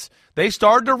defense, they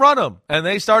started to run them, and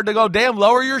they started to go, damn,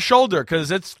 lower your shoulder, because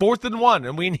it's 4th and 1,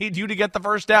 and we need you to get the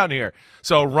first down here.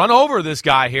 So run over this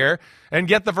guy here and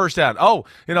get the first down. Oh,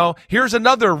 here's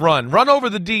another run. Run over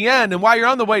the DN, and while you're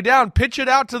on the way down, pitch it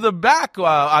out to the back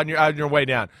on your way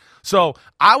down. So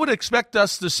I would expect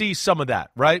us to see some of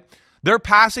that, right? Their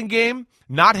passing game,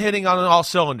 not hitting on all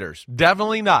cylinders.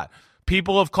 Definitely not.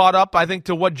 People have caught up, I think,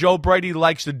 to what Joe Brady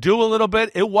likes to do a little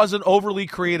bit. It wasn't overly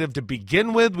creative to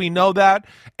begin with. We know that.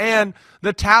 And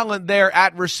the talent there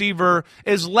at receiver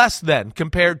is less than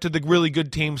compared to the really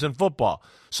good teams in football.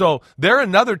 So they're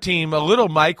another team, a little,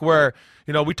 Mike, where,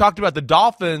 we talked about the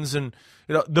Dolphins, and,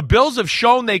 the Bills have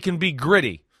shown they can be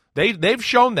gritty. They've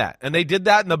shown that. And they did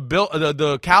that in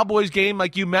the Cowboys game,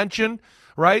 like you mentioned,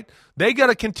 right? They got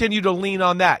to continue to lean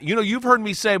on that. You've heard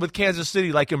me say with Kansas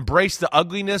City, like, embrace the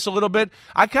ugliness a little bit.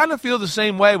 I kind of feel the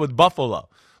same way with Buffalo.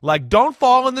 Like, don't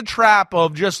fall in the trap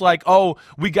of just like, oh,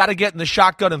 we got to get in the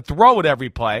shotgun and throw it every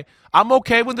play. I'm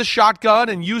okay with the shotgun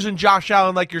and using Josh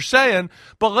Allen like you're saying,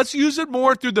 but let's use it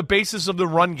more through the basis of the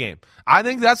run game. I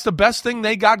think that's the best thing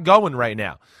they got going right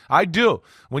now. I do.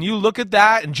 When you look at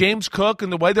that and James Cook and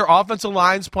the way their offensive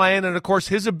line's playing, and, of course,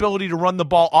 his ability to run the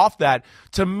ball off that,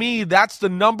 to me, that's the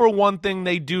number one thing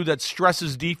they do that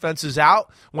stresses defenses out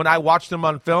when I watch them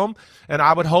on film, and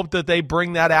I would hope that they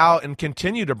bring that out and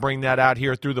continue to bring that out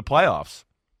here through the playoffs,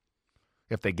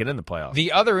 if they get in the playoffs.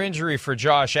 The other injury for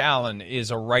Josh Allen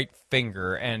is a right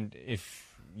finger, and if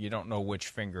you don't know which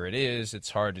finger it is. It's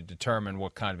hard to determine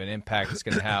what kind of an impact it's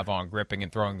going to have on gripping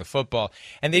and throwing the football.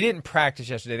 And they didn't practice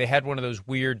yesterday. They had one of those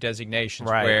weird designations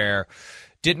where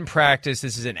didn't practice.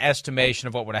 This is an estimation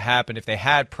of what would have happened if they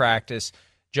had practice.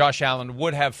 Josh Allen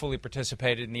would have fully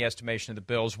participated in the estimation of the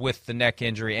Bills with the neck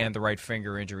injury and the right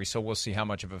finger injury, so we'll see how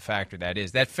much of a factor that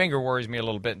is. That finger worries me a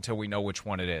little bit until we know which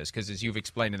one it is, because as you've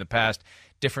explained in the past,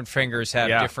 different fingers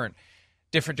have different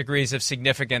degrees of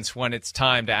significance when it's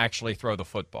time to actually throw the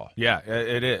football. Yeah,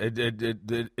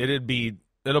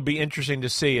 it'll be interesting to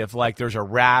see if there's a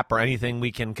wrap or anything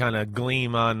we can kind of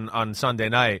glean on Sunday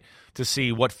night to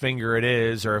see what finger it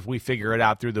is, or if we figure it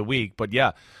out through the week. But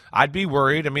yeah, I'd be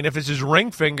worried. I mean, if it's his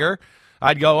ring finger,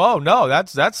 I'd go, oh no,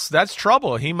 that's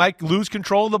trouble. He might lose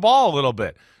control of the ball a little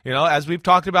bit. As we've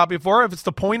talked about before, if it's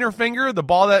the pointer finger, the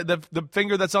ball the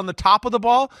finger that's on the top of the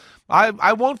ball,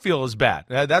 I won't feel as bad.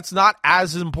 That's not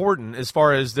as important as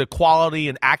far as the quality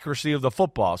and accuracy of the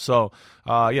football. So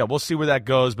we'll see where that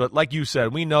goes. But like you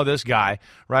said, we know this guy,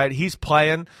 right? He's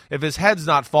playing. If his head's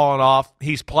not falling off,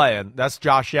 he's playing. That's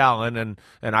Josh Allen,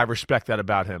 and I respect that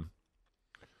about him.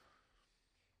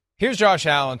 Here's Josh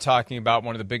Allen talking about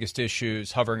one of the biggest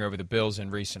issues hovering over the Bills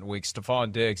in recent weeks.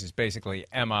 Stefon Diggs is basically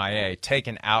MIA,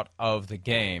 taken out of the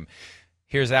game.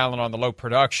 Here's Allen on the low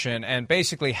production and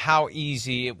basically how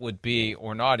easy it would be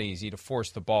or not easy to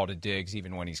force the ball to Diggs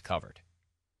even when he's covered.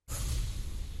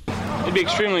 It'd be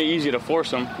extremely easy to force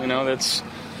him. That's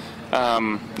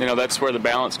where the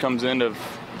balance comes in of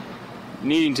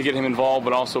needing to get him involved,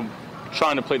 but also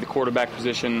trying to play the quarterback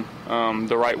position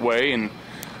the right way and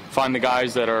find the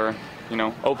guys that are,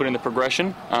 open in the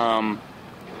progression.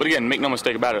 But again, make no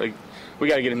mistake about it. We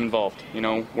got to get him involved.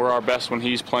 We're our best when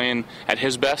he's playing at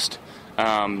his best.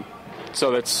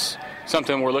 So that's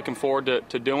something we're looking forward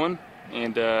to doing.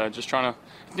 And just trying to,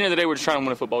 at the end of the day, we're just trying to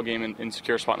win a football game and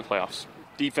secure a spot in the playoffs.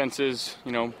 Defenses,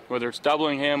 whether it's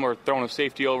doubling him or throwing a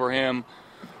safety over him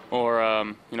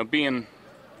or, being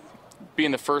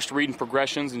the first reading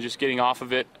progressions and just getting off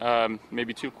of it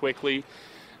maybe too quickly.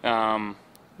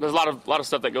 There's a lot of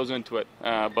stuff that goes into it,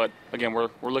 but again, we're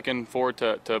looking forward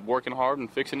to working hard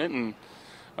and fixing it, and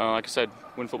like I said,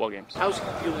 win football games. How's he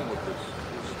feeling with this?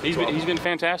 He's been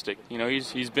fantastic.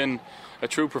 He's been a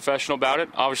true professional about it.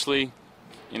 Obviously,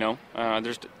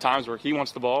 there's times where he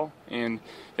wants the ball, and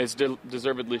it's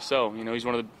deservedly so. He's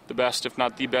one of the best, if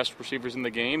not the best, receivers in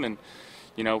the game, and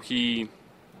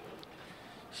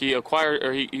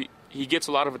he gets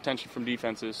a lot of attention from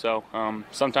defenses, so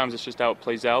sometimes it's just how it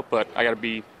plays out, but I got to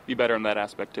be better in that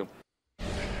aspect too.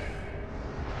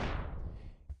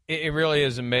 It really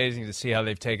is amazing to see how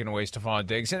they've taken away Stefon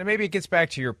Diggs, and maybe it gets back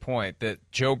to your point that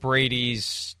Joe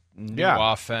Brady's new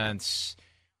offense,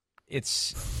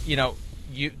 it's,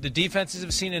 the defenses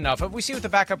have seen enough. We see with the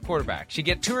backup quarterbacks, you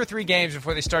get 2 or 3 games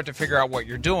before they start to figure out what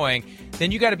you're doing,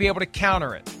 then you got to be able to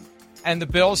counter it, and the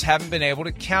Bills haven't been able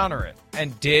to counter it,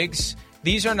 and Diggs,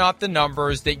 these are not the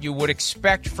numbers that you would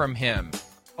expect from him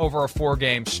over a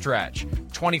 4-game stretch.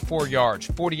 24 yards,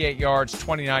 48 yards,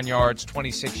 29 yards,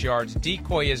 26 yards.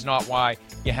 Decoy is not why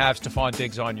you have Stefon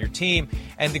Diggs on your team.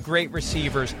 And the great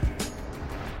receivers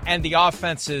and the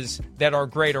offenses that are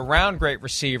great around great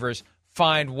receivers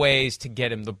find ways to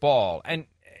get him the ball. And,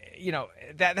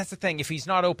 that's the thing. If he's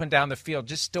not open down the field,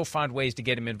 just still find ways to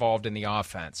get him involved in the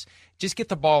offense. Just get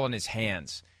the ball in his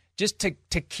hands. Just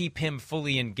to keep him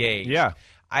fully engaged. Yeah.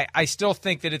 I still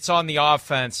think that it's on the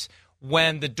offense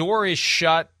when the door is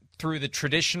shut through the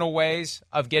traditional ways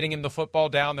of getting him the football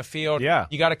down the field. Yeah.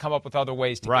 You got to come up with other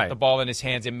ways to get the ball in his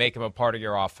hands and make him a part of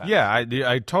your offense. Yeah,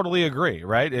 I totally agree,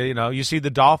 right? You see the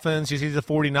Dolphins, you see the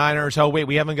 49ers. Oh, wait,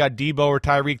 we haven't got Debo or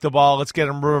Tyreek the ball. Let's get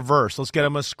him reverse. Let's get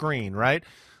him a screen, right?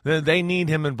 They need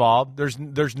him involved.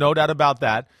 There's no doubt about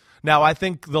that. Now, I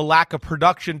think the lack of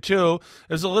production, too,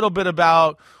 is a little bit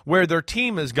about where their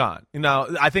team has gone.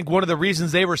 I think one of the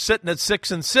reasons they were sitting at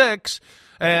 6-6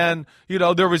 and,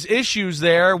 there was issues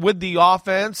there with the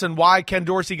offense and why Ken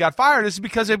Dorsey got fired is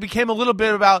because it became a little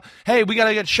bit about, hey, we got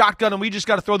to get shotgun and we just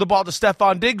got to throw the ball to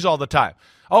Stefon Diggs all the time.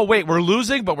 Oh, wait, we're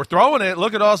losing, but we're throwing it.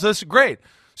 Look at all this. Great.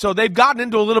 So they've gotten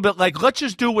into a little bit like, let's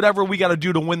just do whatever we got to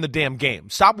do to win the damn game.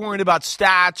 Stop worrying about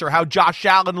stats or how Josh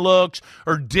Allen looks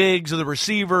or Diggs or the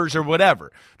receivers or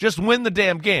whatever. Just win the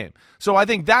damn game. So I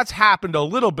think that's happened a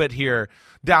little bit here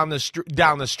down the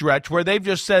stretch where they've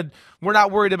just said, we're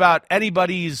not worried about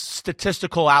anybody's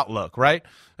statistical outlook, right?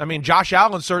 I mean, Josh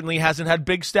Allen certainly hasn't had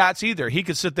big stats either. He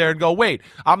could sit there and go, wait,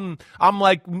 I'm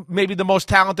like maybe the most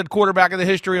talented quarterback in the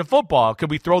history of football. Could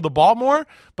we throw the ball more?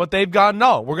 But they've gone,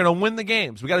 no, we're going to win the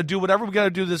games. We got to do whatever we got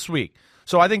to do this week.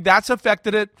 So I think that's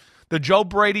affected it. The Joe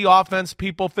Brady offense,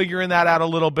 people figuring that out a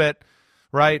little bit,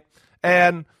 right?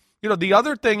 And the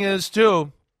other thing is,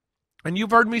 too, and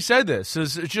you've heard me say this,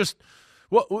 is it's just,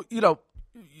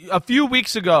 a few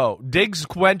weeks ago, Diggs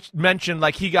mentioned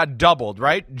like he got doubled,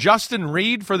 right? Justin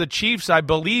Reed for the Chiefs, I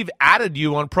believe, added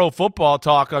you on Pro Football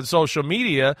Talk on social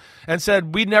media and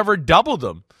said we never doubled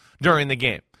him during the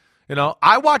game.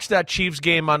 I watched that Chiefs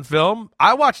game on film.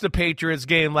 I watched the Patriots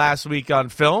game last week on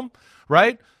film,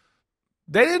 right?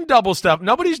 They didn't double stuff.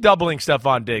 Nobody's doubling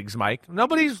Stefon Diggs, Mike.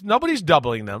 Nobody's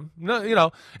doubling them.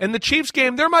 No, in the Chiefs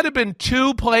game, there might have been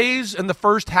 2 plays in the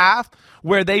first half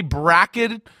where they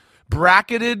bracketed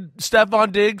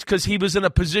Stefon Diggs because he was in a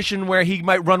position where he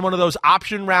might run one of those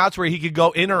option routes where he could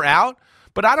go in or out.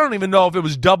 But I don't even know if it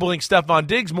was doubling Stefon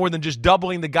Diggs more than just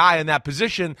doubling the guy in that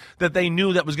position that they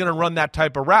knew that was going to run that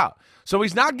type of route. So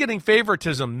he's not getting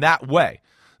favoritism that way.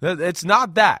 It's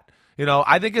not that.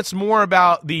 I think it's more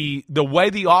about the way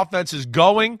the offense is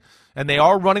going, and they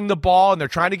are running the ball, and they're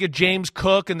trying to get James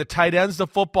Cook and the tight ends the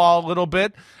football a little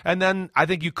bit. And then I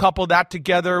think you couple that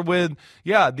together with,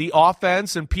 the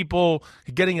offense and people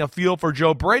getting a feel for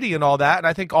Joe Brady and all that. And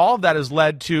I think all of that has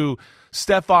led to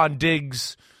Stefon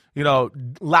Diggs'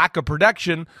 lack of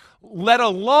production, let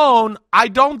alone I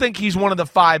don't think he's one of the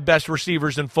 5 best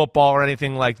receivers in football or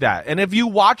anything like that. And if you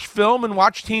watch film and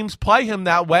watch teams play him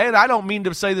that way, and I don't mean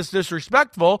to say this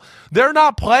disrespectful, they're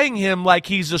not playing him like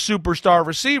he's a superstar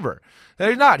receiver.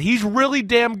 They're not. He's really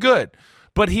damn good.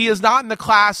 But he is not in the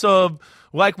class of,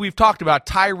 like we've talked about,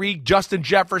 Tyreek, Justin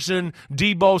Jefferson,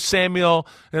 Deebo Samuel.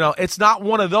 It's not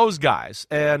one of those guys.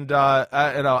 And,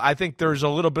 I think there's a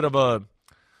little bit of a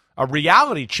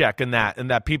reality check in that,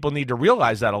 and that people need to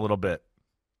realize that a little bit.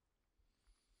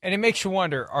 And it makes you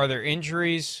wonder, are there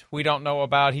injuries we don't know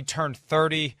about? He turned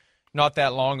 30 not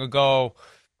that long ago.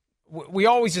 We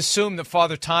always assume that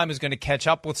Father Time is going to catch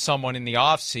up with someone in the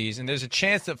offseason. There's a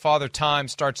chance that Father Time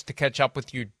starts to catch up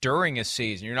with you during a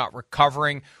season. You're not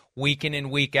recovering week in and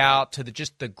week out to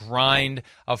just the grind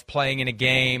of playing in a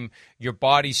game. Your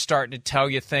body's starting to tell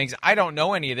you things. I don't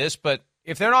know any of this, but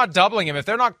if they're not doubling him, if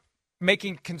they're not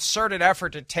making concerted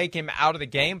effort to take him out of the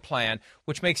game plan,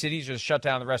 which makes it easier to shut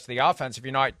down the rest of the offense. If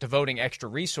you're not devoting extra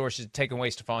resources to taking away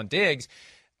Stefon Diggs,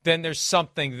 then there's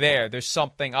something there. There's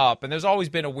something up. And there's always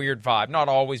been a weird vibe. Not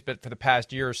always, but for the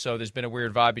past year or so, there's been a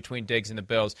weird vibe between Diggs and the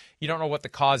Bills. You don't know what the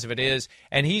cause of it is.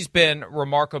 And he's been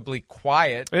remarkably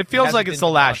quiet. It feels like it's the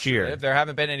last year. There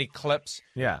haven't been any clips.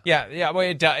 Yeah. Well,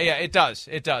 it does.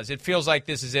 It feels like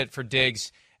this is it for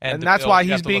Diggs. And that's why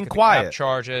he's being quiet. Cap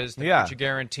charges, the future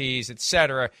guarantees,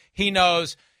 etc. He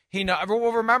knows.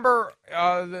 Well, remember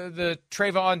the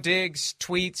Trayvon Diggs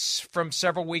tweets from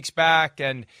several weeks back,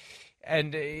 and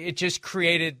it just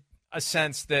created a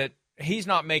sense that he's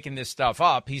not making this stuff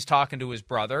up. He's talking to his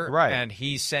brother, right, and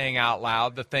he's saying out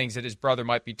loud the things that his brother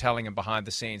might be telling him behind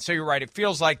the scenes. So you're right. It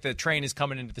feels like the train is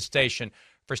coming into the station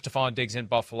for Stefon Diggs in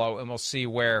Buffalo, and we'll see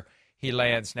where he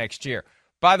lands next year.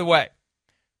 By the way,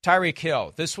 Tyreek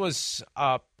Hill, this was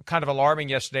kind of alarming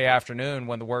yesterday afternoon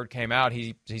when the word came out.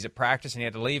 He's at practice and he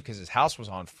had to leave because his house was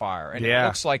on fire. And it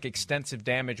looks like extensive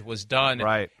damage was done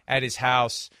at his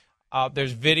house.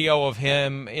 There's video of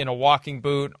him in a walking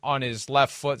boot on his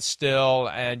left foot still,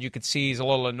 and you could see he's a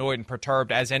little annoyed and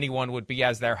perturbed, as anyone would be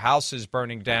as their house is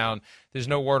burning down. There's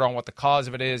no word on what the cause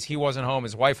of it is. He wasn't home.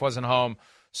 His wife wasn't home.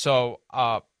 So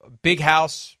big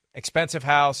house, expensive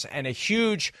house, and a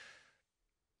huge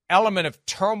element of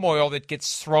turmoil that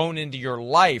gets thrown into your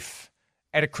life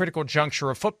at a critical juncture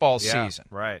of football season.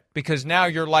 Right. Because now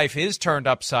your life is turned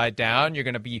upside down. You're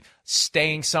going to be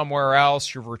staying somewhere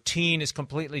else. Your routine is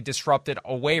completely disrupted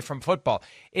away from football.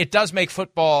 It does make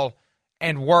football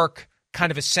and work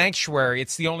kind of a sanctuary.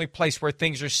 It's the only place where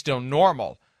things are still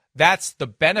normal. That's the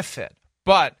benefit.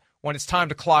 But when it's time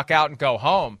to clock out and go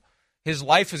home, his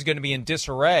life is going to be in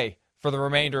disarray for the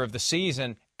remainder of the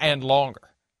season and longer.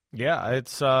 Yeah,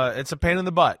 it's a pain in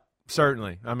the butt,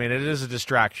 certainly. I mean, it is a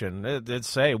distraction.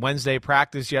 It's Wednesday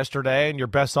practice yesterday, and your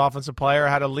best offensive player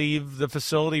had to leave the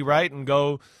facility, right, and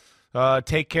go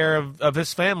take care of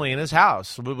his family and his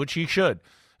house, which he should.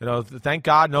 Thank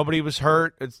God nobody was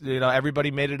hurt.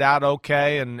 Everybody made it out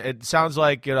okay, and it sounds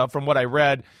like, from what I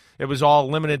read, it was all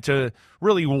limited to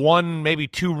really one, maybe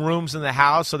two rooms in the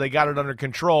house, so they got it under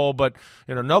control. But,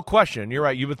 no question, you're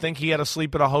right. You would think he had to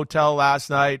sleep in a hotel last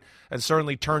night and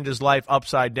certainly turned his life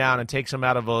upside down and takes him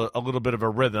out of a little bit of a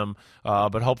rhythm.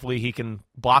 But hopefully he can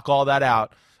block all that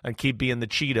out and keep being the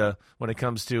cheetah when it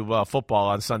comes to football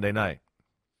on Sunday night.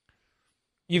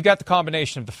 You've got the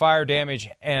combination of the fire damage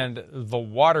and the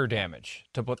water damage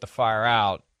to put the fire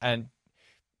out. And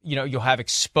you'll have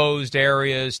exposed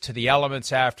areas to the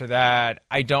elements after that.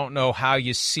 I don't know how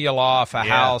you seal off a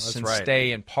house and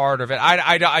stay in part of it.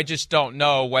 I just don't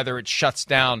know whether it shuts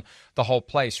down the whole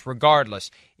place.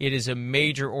 Regardless, it is a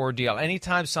major ordeal.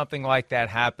 Anytime something like that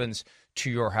happens to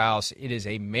your house, it is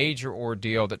a major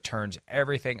ordeal that turns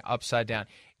everything upside down.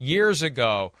 Years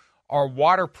ago, our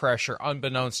water pressure,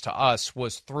 unbeknownst to us,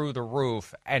 was through the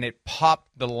roof, and it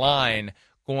popped the line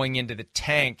going into the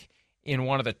tank in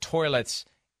one of the toilets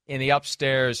in the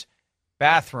upstairs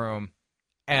bathroom,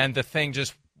 and the thing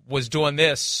just was doing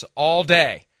this all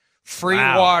day. Free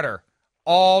water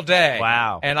all day.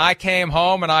 Wow. And I came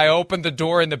home, and I opened the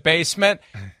door in the basement,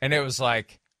 and it was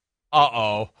like,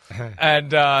 uh-oh.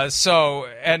 And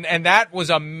and that was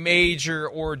a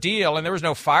major ordeal, and there was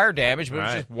no fire damage, but it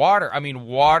was just water. I mean,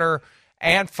 water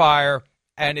and fire,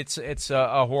 and it's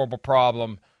a horrible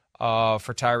problem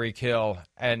for Tyreek Hill.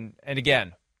 And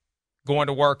again, going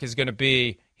to work is going to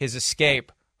be his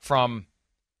escape from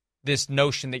this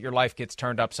notion that your life gets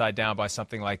turned upside down by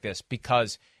something like this,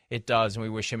 because it does, and we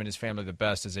wish him and his family the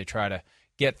best as they try to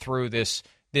get through this.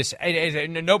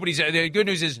 The good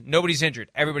news is nobody's injured.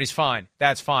 Everybody's fine.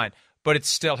 That's fine. But it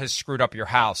still has screwed up your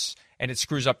house, and it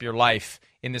screws up your life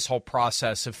in this whole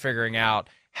process of figuring out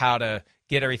how to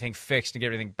get everything fixed and get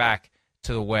everything back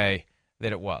to the way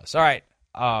that it was. All right,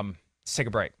 let's take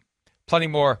a break. Plenty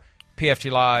more PFT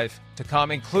Live to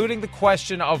come, including the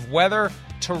question of whether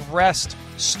to rest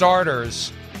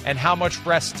starters and how much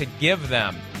rest to give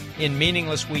them in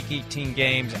meaningless Week 18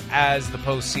 games as the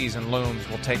postseason looms.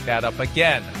 We'll take that up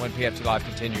again when PFT Live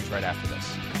continues right after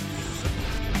this.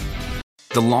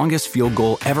 The longest field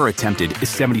goal ever attempted is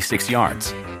 76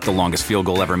 yards. The longest field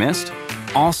goal ever missed?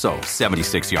 Also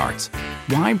 76 yards.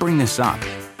 Why bring this up?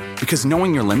 Because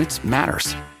knowing your limits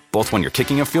matters, both when you're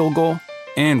kicking a field goal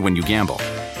and when you gamble.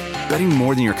 Betting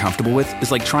more than you're comfortable with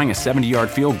is like trying a 70-yard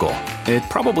field goal. It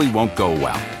probably won't go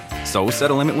well. So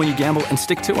set a limit when you gamble and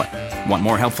stick to it. Want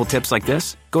more helpful tips like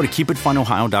this? Go to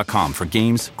keepitfunohio.com for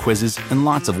games, quizzes, and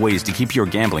lots of ways to keep your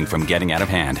gambling from getting out of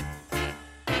hand.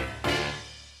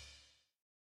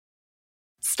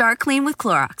 Start clean with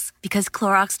Clorox, because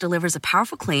Clorox delivers a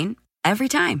powerful clean every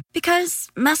time. Because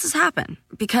messes happen.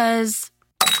 Because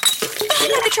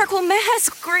the charcoal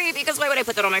mask. Great, because why would I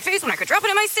put that on my face when I could drop it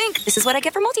in my sink? This is what I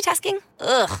get for multitasking.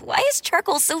 Ugh, why is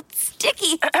charcoal so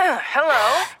sticky?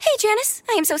 Hello? Hey, Janice.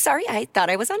 I am so sorry. I thought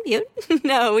I was on mute.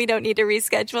 No, we don't need to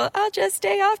reschedule. I'll just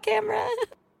stay off camera.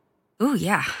 Ooh,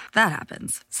 yeah, that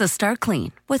happens. So start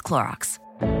clean with Clorox.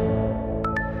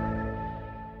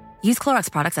 Use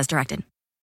Clorox products as directed.